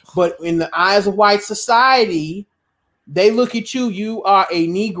confused. But in the eyes of white society, they look at you. You are a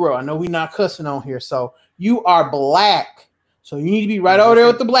Negro. I know we're not cussing on here, so you are Black. So you need to be right over there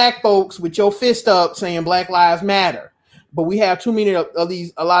with the Black folks with your fist up saying Black Lives Matter. But we have too many of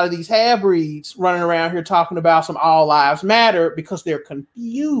a lot of these half-breeds running around here talking about some all lives matter because they're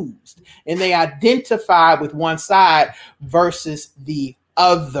confused and they identify with one side versus the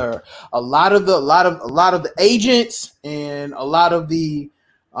other. A lot of the agents and a lot of the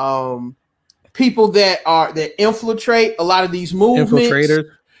people that infiltrate a lot of these movements, infiltrators,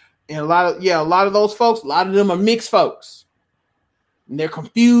 and a lot of those folks, a lot of them are mixed folks. And they're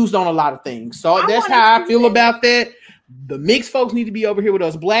confused on a lot of things. So that's how I feel about that. The mixed folks need to be over here with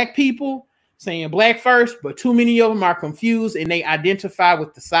us Black people saying Black first, but too many of them are confused and they identify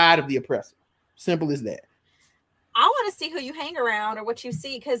with the side of the oppressor. Simple as that. I want to see who you hang around or what you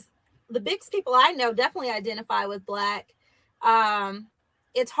see, because the mixed people I know definitely identify with Black.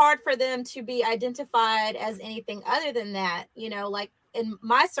 It's hard for them to be identified as anything other than that. Like in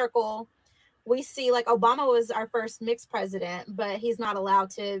my circle, we see like Obama was our first mixed president, but he's not allowed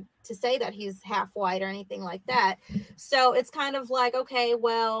to say that he's half white or anything like that. So it's kind of like, okay,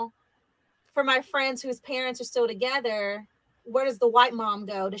 well, for my friends whose parents are still together, where does the white mom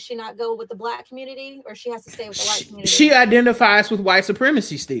go? Does she not go with the Black community, or she has to stay with the white community? She identifies with white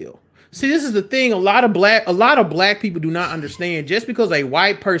supremacy still. See, this is the thing. A lot of black people do not understand. Just because a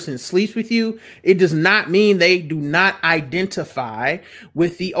white person sleeps with you, it does not mean they do not identify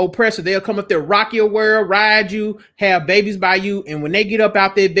with the oppressor. They'll come up there, rock your world, ride you, have babies by you, and when they get up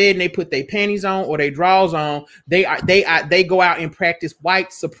out their bed and they put their panties on or their drawers on, they go out and practice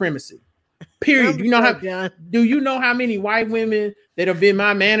white supremacy. Period. Do you know how many white women that have been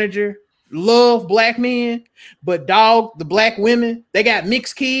my manager love Black men, but dog the Black women? They got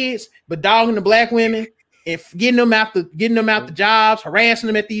mixed kids, but dogging the Black women and getting them out the jobs, harassing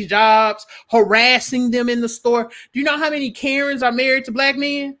them at these jobs, harassing them in the store. Do you know how many Karens are married to Black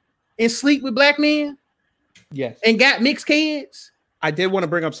men and sleep with Black men? Yes. And got mixed kids? I did want to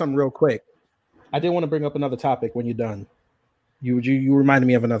bring up something real quick. I did want to bring up another topic when you're done. You reminded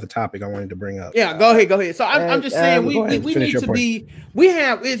me of another topic I wanted to bring up. Yeah, go ahead. So I'm just saying we need to be.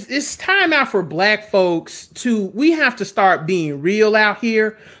 It's time out for Black folks we have to start being real out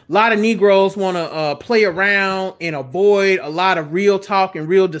here. A lot of Negroes want to play around and avoid a lot of real talk and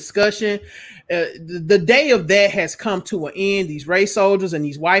real discussion. The day of that has come to an end. These race soldiers and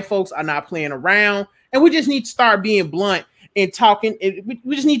these white folks are not playing around, and we just need to start being blunt and talking.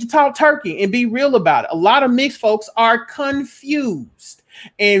 We just need to talk turkey and be real about it. A lot of mixed folks are confused,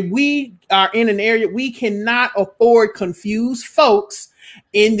 and we are in an area we cannot afford confused folks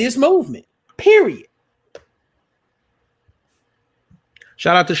in this movement, period.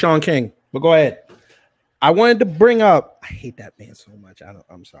 Shout out to Sean King, but go ahead. I wanted to bring up. I hate that man so much.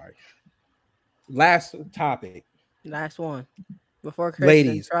 I'm sorry. Last topic. Last one. Before Chris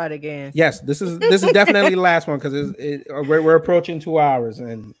Ladies, try it again. Yes, this is definitely the last one because we're approaching 2 hours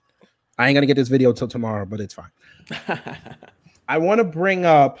and I ain't gonna get this video till tomorrow, but it's fine. I want to bring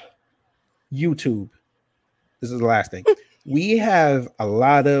up YouTube. This is the last thing. We have a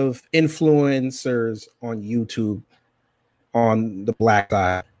lot of influencers on YouTube on the black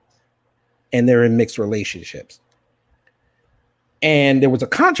side, and they're in mixed relationships. And there was a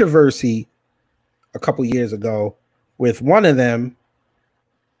controversy a couple years ago with one of them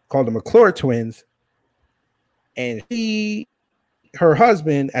called the McClure twins. And her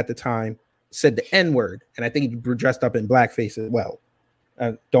husband at the time said the N-word. And I think he dressed up in blackface as well.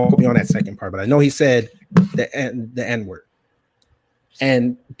 Don't put me on that second part, but I know he said the N-word.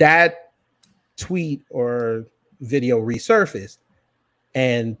 And that tweet or video resurfaced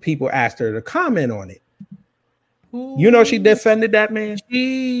and people asked her to comment on it. You know, she defended that man.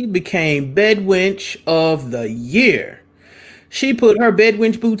 She became bedwench of the year. She put her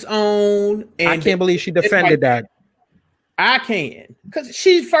bedwench boots on. And I can't believe she defended that. I can. Because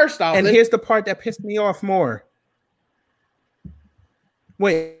she's first off. And here's the part that pissed me off more.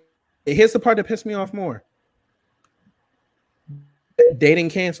 Wait, here's the part that pissed me off more. Dating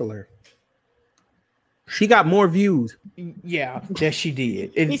canceler. She got more views. Yeah, yes, she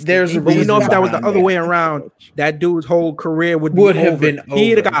did. But we know if that was the other way around, that dude's whole career would have been over.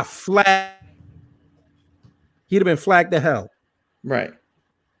 He'd have got flagged. He'd have been flagged to hell. Right.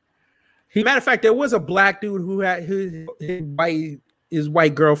 Matter of fact, there was a black dude who had his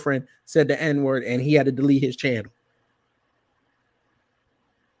white girlfriend said the N-word and he had to delete his channel.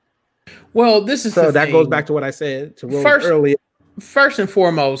 Well, this is so that goes back to what I said to Rose earlier. First and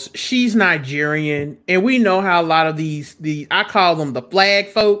foremost, she's Nigerian, and we know how a lot of these I call them the flag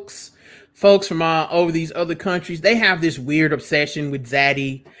folks from over these other countries. They have this weird obsession with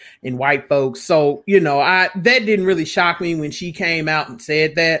Zaddy and white folks. So that didn't really shock me when she came out and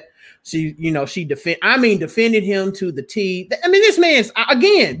said that. She defended him to the T. I mean, this man's,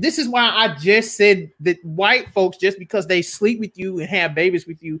 again, this is why I just said that white folks, just because they sleep with you and have babies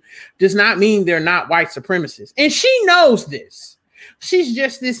with you, does not mean they're not white supremacists. And she knows this. She's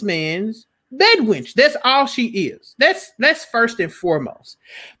just this man's bedwench. That's all she is. That's first and foremost.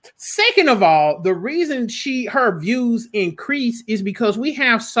 Second of all, the reason her views increase is because we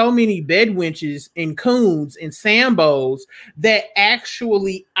have so many bedwenches and coons and sambos that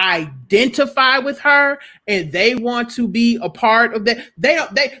actually identify with her and they want to be a part of that.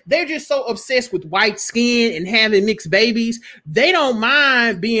 They're just so obsessed with white skin and having mixed babies. They don't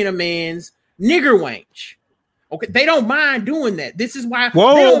mind being a man's nigger wench. Okay, they don't mind doing that. This is why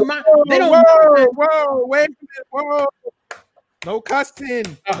whoa, they don't mind. Whoa, wait a minute, whoa. No cussing.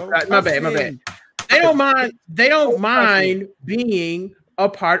 My bad. They don't mind being a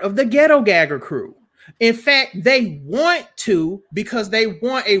part of the ghetto gagger crew. In fact, they want to because they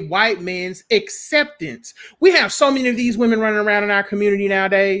want a white man's acceptance. We have so many of these women running around in our community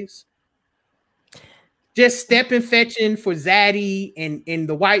nowadays. Just stepping fetching for Zaddy and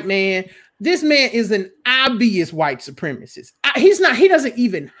the white man. This man is an obvious white supremacist. He doesn't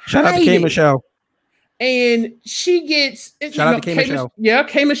even shout out to K Michelle. And she gets shout out to K Michelle. Yeah,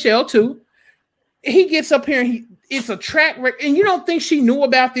 K Michelle too. He gets up here and it's a track record. And you don't think she knew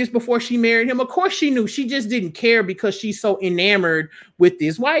about this before she married him? Of course she knew. She just didn't care because she's so enamored with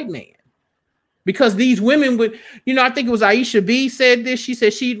this white man. Because these women would, I think it was Aisha B said this. She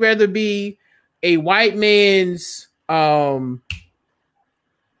said she'd rather be a white man's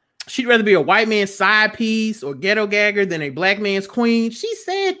she'd rather be a white man's side piece or ghetto gagger than a black man's queen. She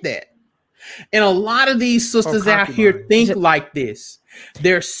said that. And a lot of these sisters out here think like this.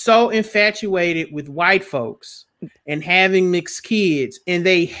 They're so infatuated with white folks and having mixed kids, and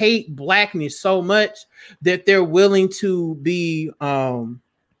they hate blackness so much that they're willing to be, I'm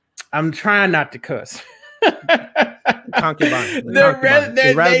trying not to cuss. Concubine.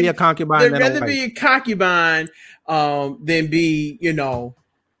 They'd rather be a concubine. They'd rather be a concubine than be,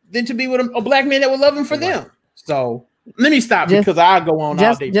 than to be with a black man that would love him for them. So let me stop because I'll go on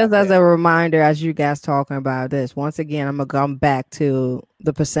all day. Just as a reminder, as you guys talking about this, once again, I'm going to come back to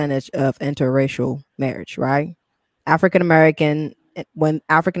the percentage of interracial marriage, right? When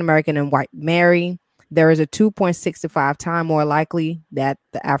African American and white marry, there is a 2.65 time more likely that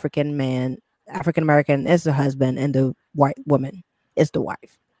the African American is the husband and the white woman is the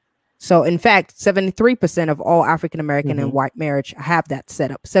wife. So, in fact, 73% of all African American and white marriage have that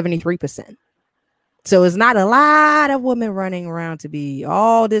set up. 73%. So it's not a lot of women running around to be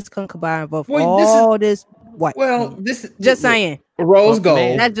all this concubine, this white. Well, this is just saying. Rose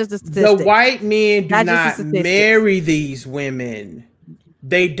gold. That's just a statistic. The white men do That's not marry these women.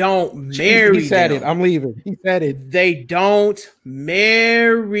 They don't marry He said them. it. I'm leaving. He said it. They don't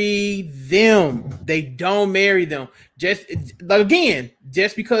marry them. They don't marry them. Just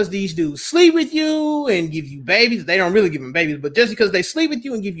because these dudes sleep with you and give you babies, they don't really give them babies, but just because they sleep with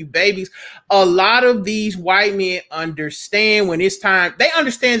you and give you babies, a lot of these white men understand when it's time. They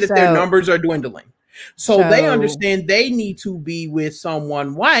understand that their numbers are dwindling. So they understand they need to be with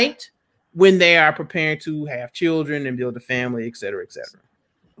someone white when they are preparing to have children and build a family, et cetera, et cetera.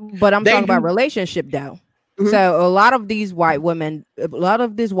 But I'm talking about relationship though. Mm-hmm. So a lot of these white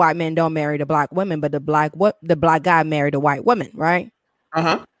men don't marry the black women, but the black guy married a white woman, right?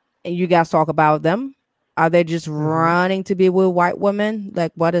 Uh-huh. And you guys talk about them. Are they just running to be with white women?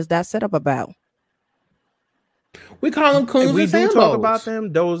 Like, what is that setup about? We call them coons. We do talk about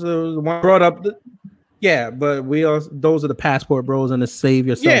them. Those are the ones brought up. Yeah, but those are the passport bros and the save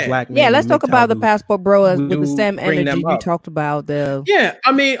yourself black men. Yeah, let's talk about the passport bros with the same energy you talked about.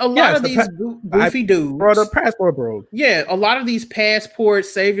 I mean, a lot of these goofy dudes brought up passport bros. Yeah, a lot of these passport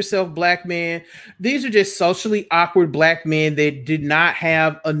save yourself black men. These are just socially awkward black men that did not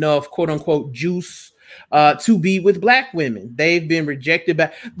have enough quote unquote juice to be with black women. They've been rejected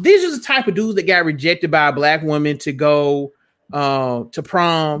by. These are the type of dudes that got rejected by a black woman to go to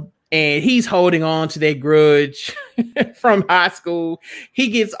prom. And he's holding on to that grudge from high school. He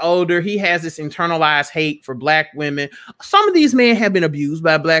gets older. He has this internalized hate for black women. Some of these men have been abused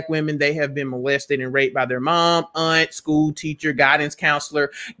by black women. They have been molested and raped by their mom, aunt, school teacher, guidance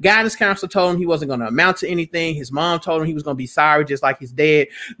counselor. Guidance counselor told him he wasn't going to amount to anything. His mom told him he was going to be sorry, just like his dad.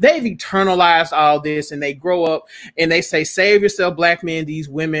 They've internalized all this and they grow up and they say, save yourself, black men. These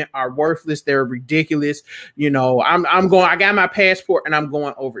women are worthless. They're ridiculous. You know, I got my passport and I'm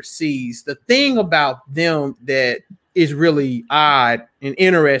going overseas. The thing about them that is really odd and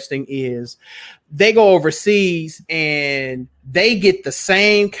interesting is they go overseas and they get the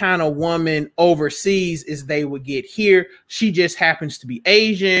same kind of woman overseas as they would get here. She just happens to be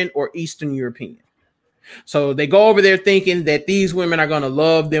Asian or Eastern European. So they go over there thinking that these women are going to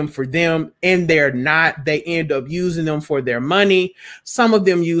love them for them, and they're not. They end up using them for their money. Some of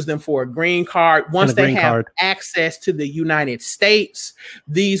them use them for a green card. Once they have access to the United States,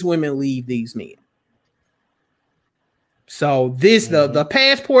 these women leave these men. So the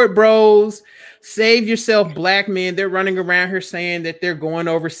passport bros, save yourself black men, they're running around here saying that they're going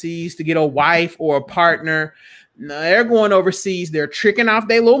overseas to get a wife or a partner. No, they're going overseas. They're tricking off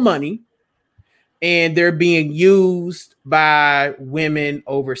their little money. And they're being used by women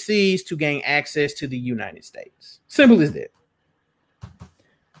overseas to gain access to the United States. Simple as that.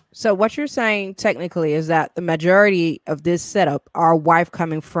 So what you're saying technically is that the majority of this setup are wife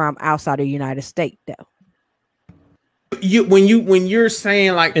coming from outside of the United States, though. When you're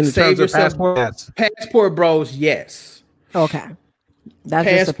saying like in save yourself, passport bros, yes. Okay. That's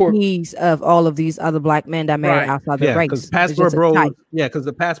passport. Just a piece of all of these other black men that marry outside the race. Because passport bros, because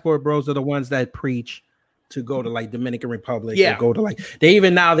the passport bros are the ones that preach to go to like Dominican Republic, or go to like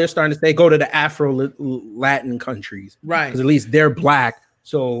they're starting to say go to the Afro Latin countries, right? Because at least they're black,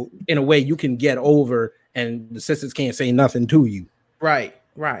 so in a way you can get over, and the sisters can't say nothing to you, right?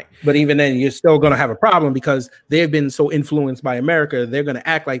 But even then, you're still going to have a problem because they've been so influenced by America. They're going to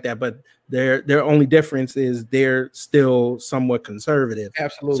act like that, but their only difference is they're still somewhat conservative.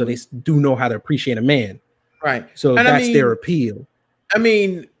 Absolutely. So they do know how to appreciate a man. Right. So that's their appeal. I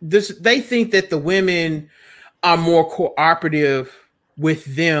mean, they think that the women are more cooperative with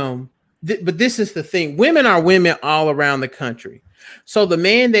them. But this is the thing. Women are women all around the country. So the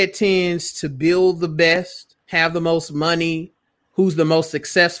man that tends to build the best, have the most money, who's the most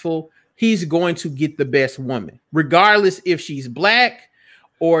successful, he's going to get the best woman, regardless if she's black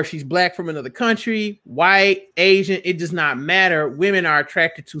or she's black from another country, white, Asian, it does not matter. Women are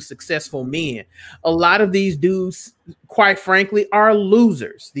attracted to successful men. A lot of these dudes, quite frankly, are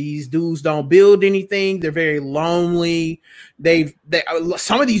losers. These dudes don't build anything. They're very lonely.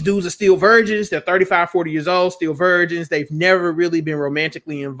 Some of these dudes are still virgins. They're 35, 40 years old, still virgins. They've never really been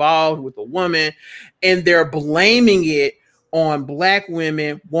romantically involved with a woman, and they're blaming it on black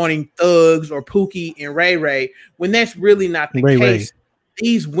women wanting thugs or Pookie and Ray Ray, when that's really not the case.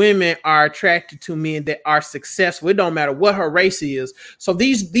 These women are attracted to men that are successful. It don't matter what her race is. So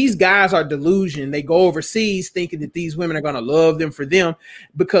these guys are delusion. They go overseas thinking that these women are going to love them for them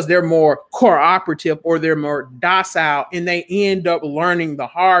because they're more cooperative or they're more docile, and they end up learning the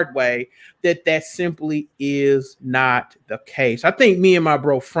hard way that simply is not the case. I think me and my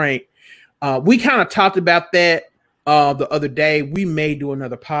bro Frank, we kind of talked about that the other day. We may do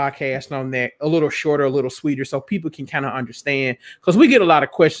another podcast on that, a little shorter, a little sweeter, so people can kind of understand, because we get a lot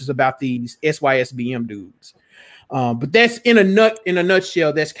of questions about these SYSBM dudes. But that's in a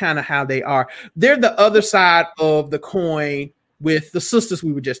nutshell, that's kind of how they are. They're the other side of the coin with the sisters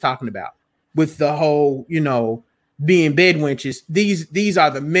we were just talking about, with the whole, being bed wenches. These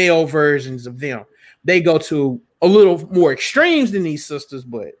are the male versions of them. They go to a little more extremes than these sisters,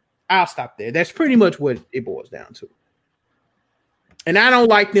 but I'll stop there. That's pretty much what it boils down to. And I don't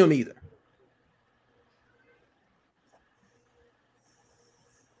like them either.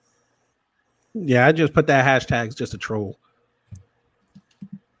 Yeah, I just put that hashtag just a troll.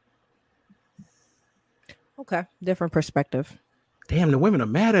 Okay, different perspective. Damn, the women are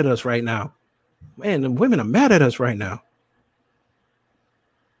mad at us right now. Man, the women are mad at us right now.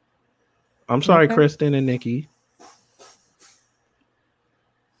 I'm sorry, okay. Kristen and Nikki.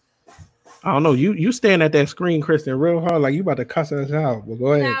 I don't know. You stand at that screen, Kristen, real hard, like you about to cuss us out. Well,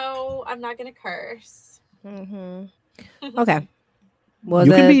 go ahead. No, I'm not gonna curse. Mm-hmm. Okay.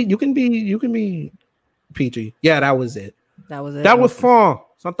 You can be peachy. Yeah, that was it. That was it. That was fun.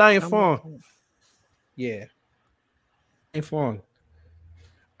 Something fun. Yeah. Ain't fun.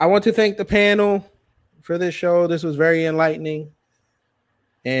 I want to thank the panel for this show. This was very enlightening.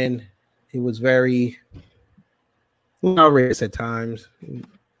 And it was very outrageous at times.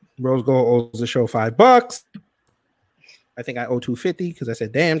 Rose Gold owes the show $5. I think I owe $2.50 because I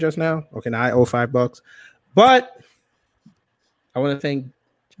said damn just now. Okay, now I owe $5. But I want to thank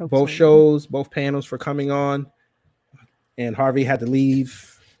both shows, both panels for coming on. And Harvey had to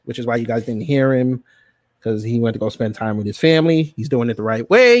leave, which is why you guys didn't hear him, because he went to go spend time with his family. He's doing it the right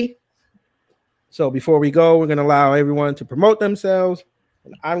way. So before we go, we're going to allow everyone to promote themselves.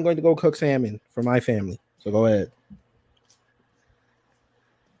 And I'm going to go cook salmon for my family. So go ahead.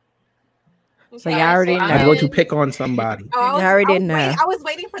 So you already know. I'm going to pick on somebody. You already know. I was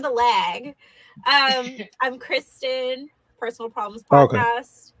waiting for the lag. I'm Kristen. Personal Problems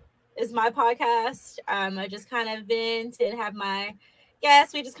Podcast is my podcast. I just kind of vent and have my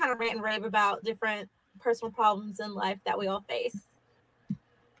guests. We just kind of rant and rave about different personal problems in life that we all face.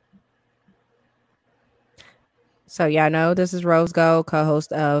 So yeah, I know this is Rose Gold,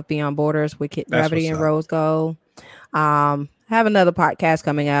 co-host of Beyond Borders with Kid Gravity and Rose Gold. Have another podcast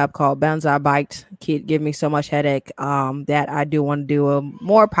coming up called Banzai Bite. Kid give me so much headache that I do want to do a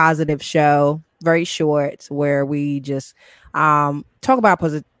more positive show, very short, where we just talk about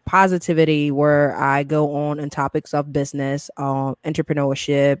positivity, where I go on topics of business,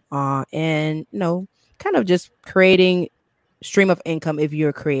 entrepreneurship, and kind of just creating stream of income if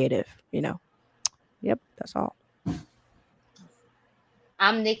you're creative. Yep, that's all.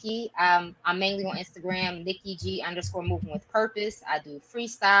 I'm Nikki. I'm mainly on Instagram, Nikki G_moving with purpose. I do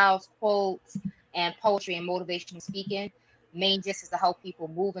freestyles, quotes, and poetry and motivational speaking. Main just is to help people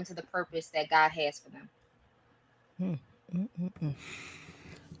move into the purpose that God has for them.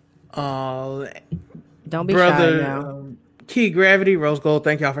 Don't be shy now. Key Gravity, Rose Gold,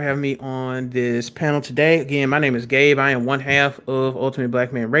 thank y'all for having me on this panel today. Again, my name is Gabe. I am one half of Ultimate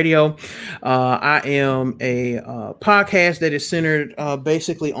Black Man Radio. I am a podcast that is centered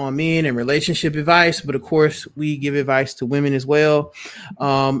basically on men and relationship advice, but of course we give advice to women as well.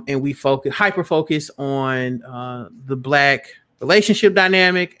 And we hyper focus on the Black relationship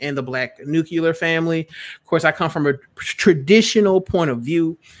dynamic and the Black nuclear family. Of course, I come from a traditional point of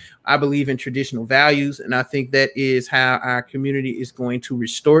view. I believe in traditional values, and I think that is how our community is going to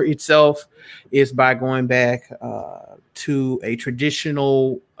restore itself, is by going back to a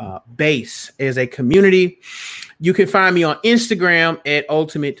traditional base as a community. You can find me on Instagram at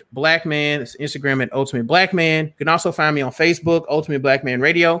Ultimate Black Man. It's Instagram at Ultimate Black Man. You can also find me on Facebook, Ultimate Black Man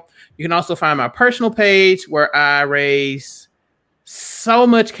Radio. You can also find my personal page where I raise so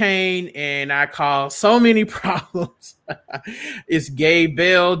much cane and I cause so many problems. It's Gabe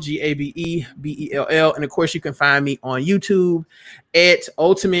Bell, GABEBELL. And of course, you can find me on YouTube at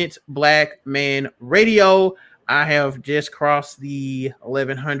Ultimate Black Man Radio. I have just crossed the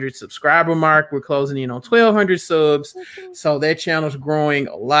 1,100 subscriber mark. We're closing in on 1,200 subs. So that channel's growing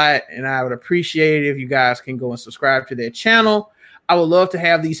a lot. And I would appreciate it if you guys can go and subscribe to that channel. I would love to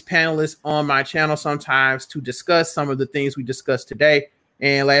have these panelists on my channel sometimes to discuss some of the things we discussed today.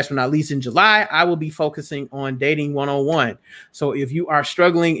 And last but not least, in July, I will be focusing on dating 101. So if you are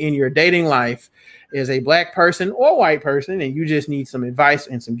struggling in your dating life as a Black person or white person, and you just need some advice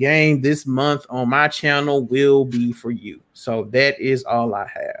and some game, this month on my channel will be for you. So that is all I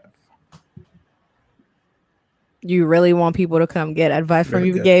have. You really want people to come get advice from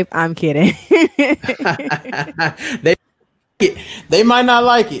you, Gabe? I'm kidding. it. They might not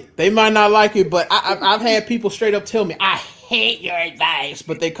like it. But I've had people straight up tell me, I hate your advice,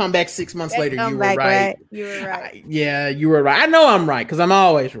 but they come back 6 months later. You were right. You were right. Yeah, you were right. I know I'm right because I'm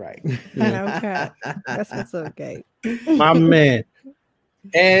always right. Okay. That's what's okay. My man.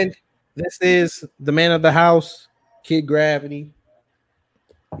 And this is the man of the house, Kid Gravity.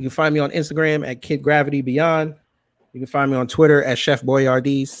 You can find me on Instagram at Kid Gravity Beyond. You can find me on Twitter at Chef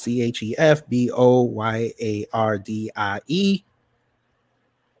Boyardee, ChefBoyardie.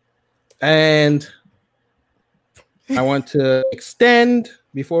 And I want to extend,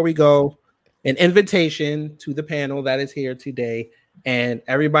 before we go, an invitation to the panel that is here today. And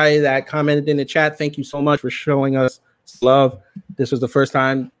everybody that commented in the chat, thank you so much for showing us love. This was the first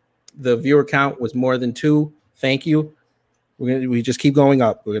time the viewer count was more than 2. Thank you. We just keep going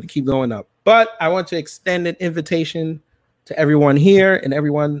up. We're going to keep going up. But I want to extend an invitation to everyone here and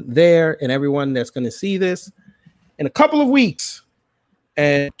everyone there and everyone that's going to see this in a couple of weeks.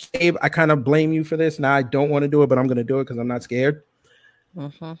 And Gabe, I kind of blame you for this. Now I don't want to do it, but I'm going to do it because I'm not scared.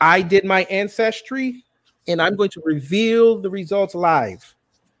 I did my ancestry, and I'm going to reveal the results live.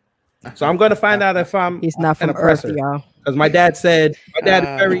 So I'm going to find out if He's not from an oppressor, Earth, y'all. because my dad said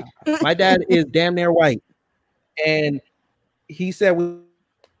my dad is damn near white, and he said we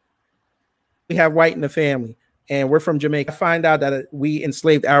have white in the family, and we're from Jamaica. I find out that we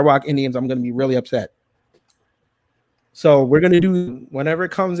enslaved Arawak Indians, I'm going to be really upset. So we're going to do, whenever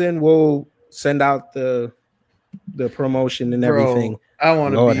it comes in, we'll send out the promotion and everything. I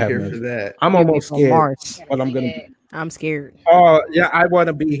want to be here for that. I'm almost scared, but I'm going to. I'm scared. Oh, yeah, I want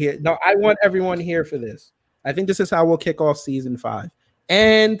to be here. No, I want everyone here for this. I think this is how we'll kick off season 5.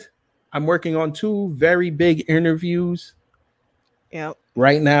 And I'm working on 2 very big interviews. Yep.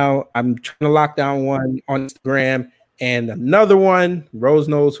 Right now, I'm trying to lock down one on Instagram and another one. Rose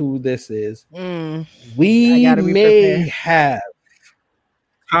knows who this is. We may have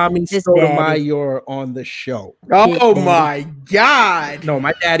Tommy Sotomayor on the show. Oh my God! No,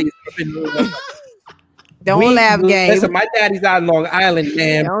 my daddy's up in Don't laugh, Gabe. Listen, my daddy's out in Long Island,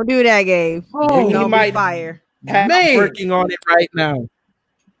 man. Don't do that, Gabe. Oh, he might fire. I'm working on it right now.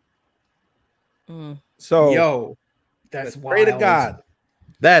 So, yo, that's wild. Pray to God.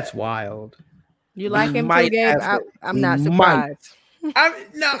 That's wild. You like him too, Gabe? I'm not surprised.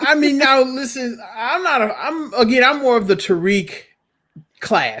 Now listen, I'm more of the Tariq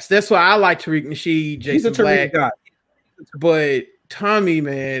class. That's why I like Tariq Nasheed, Jason He's a Black. Tariq guy. But Tommy,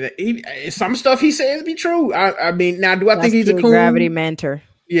 man, some stuff he says be true. I mean, now do I think he's a coon? Gravity mentor.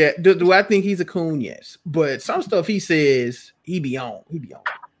 Yeah. Do I think he's a coon? Yes. But some stuff he says, he be on.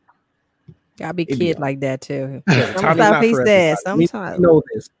 Gotta be kid like that too. Yeah, some stuff he says sometimes. We know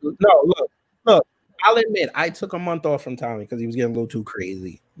this. No, look. I'll admit I took a month off from Tommy because he was getting a little too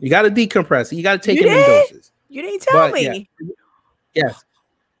crazy. You got to decompress. You got to take him in doses. You didn't tell me. Yes.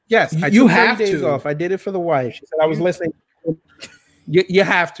 I you took have 30 days to. off. I did it for the wife. She said I was listening. You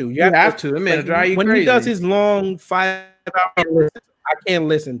have to. You have to. Man, like, drive you when crazy. he does his long 5-hour list, I can't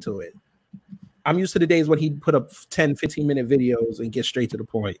listen to it. I'm used to the days when he'd put up 10, 15-minute videos and get straight to the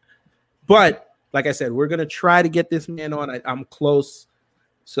point. But like I said, we're going to try to get this man on. I'm close.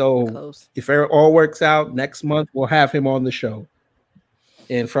 So if it all works out, next month we'll have him on the show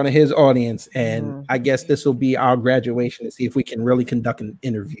in front of his audience. And I guess this will be our graduation to see if we can really conduct an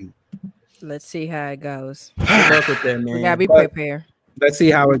interview. Let's see how it goes. Good luck with that, man. We gotta be prepared. Let's see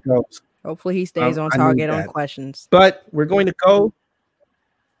how it goes. Hopefully he stays on target on questions. But we're going to go.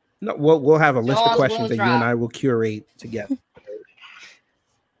 No, we'll have a list of questions that you and I will curate together.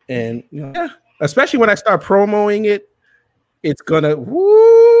 And especially when I start promoting it, it's gonna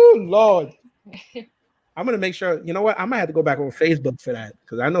Lord. I'm gonna make sure. You know what? I might have to go back on Facebook for that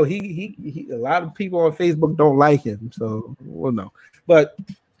because I know he a lot of people on Facebook don't like him. So we'll know. But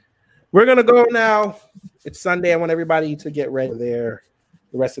we're gonna go now. It's Sunday. I want everybody to get ready for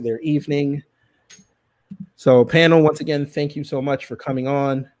the rest of their evening. So, panel, once again, thank you so much for coming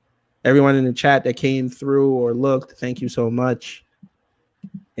on. Everyone in the chat that came through or looked, thank you so much.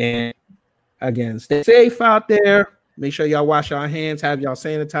 And again, stay safe out there. Make sure y'all wash your hands, have y'all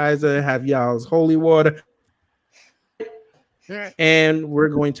sanitizer, have y'all's holy water. And we're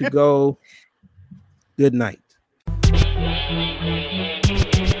going to go. Good night.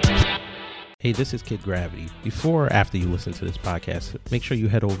 Hey, this is Kid Gravity. Before or after you listen to this podcast, make sure you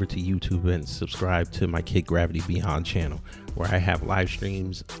head over to YouTube and subscribe to my Kid Gravity Beyond channel, where I have live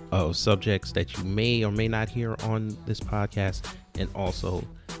streams of subjects that you may or may not hear on this podcast, and also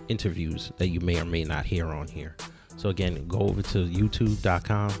interviews that you may or may not hear on here. So again, go over to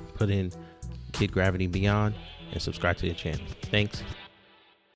youtube.com, put in Kid Gravity Beyond, and subscribe to the channel. Thanks.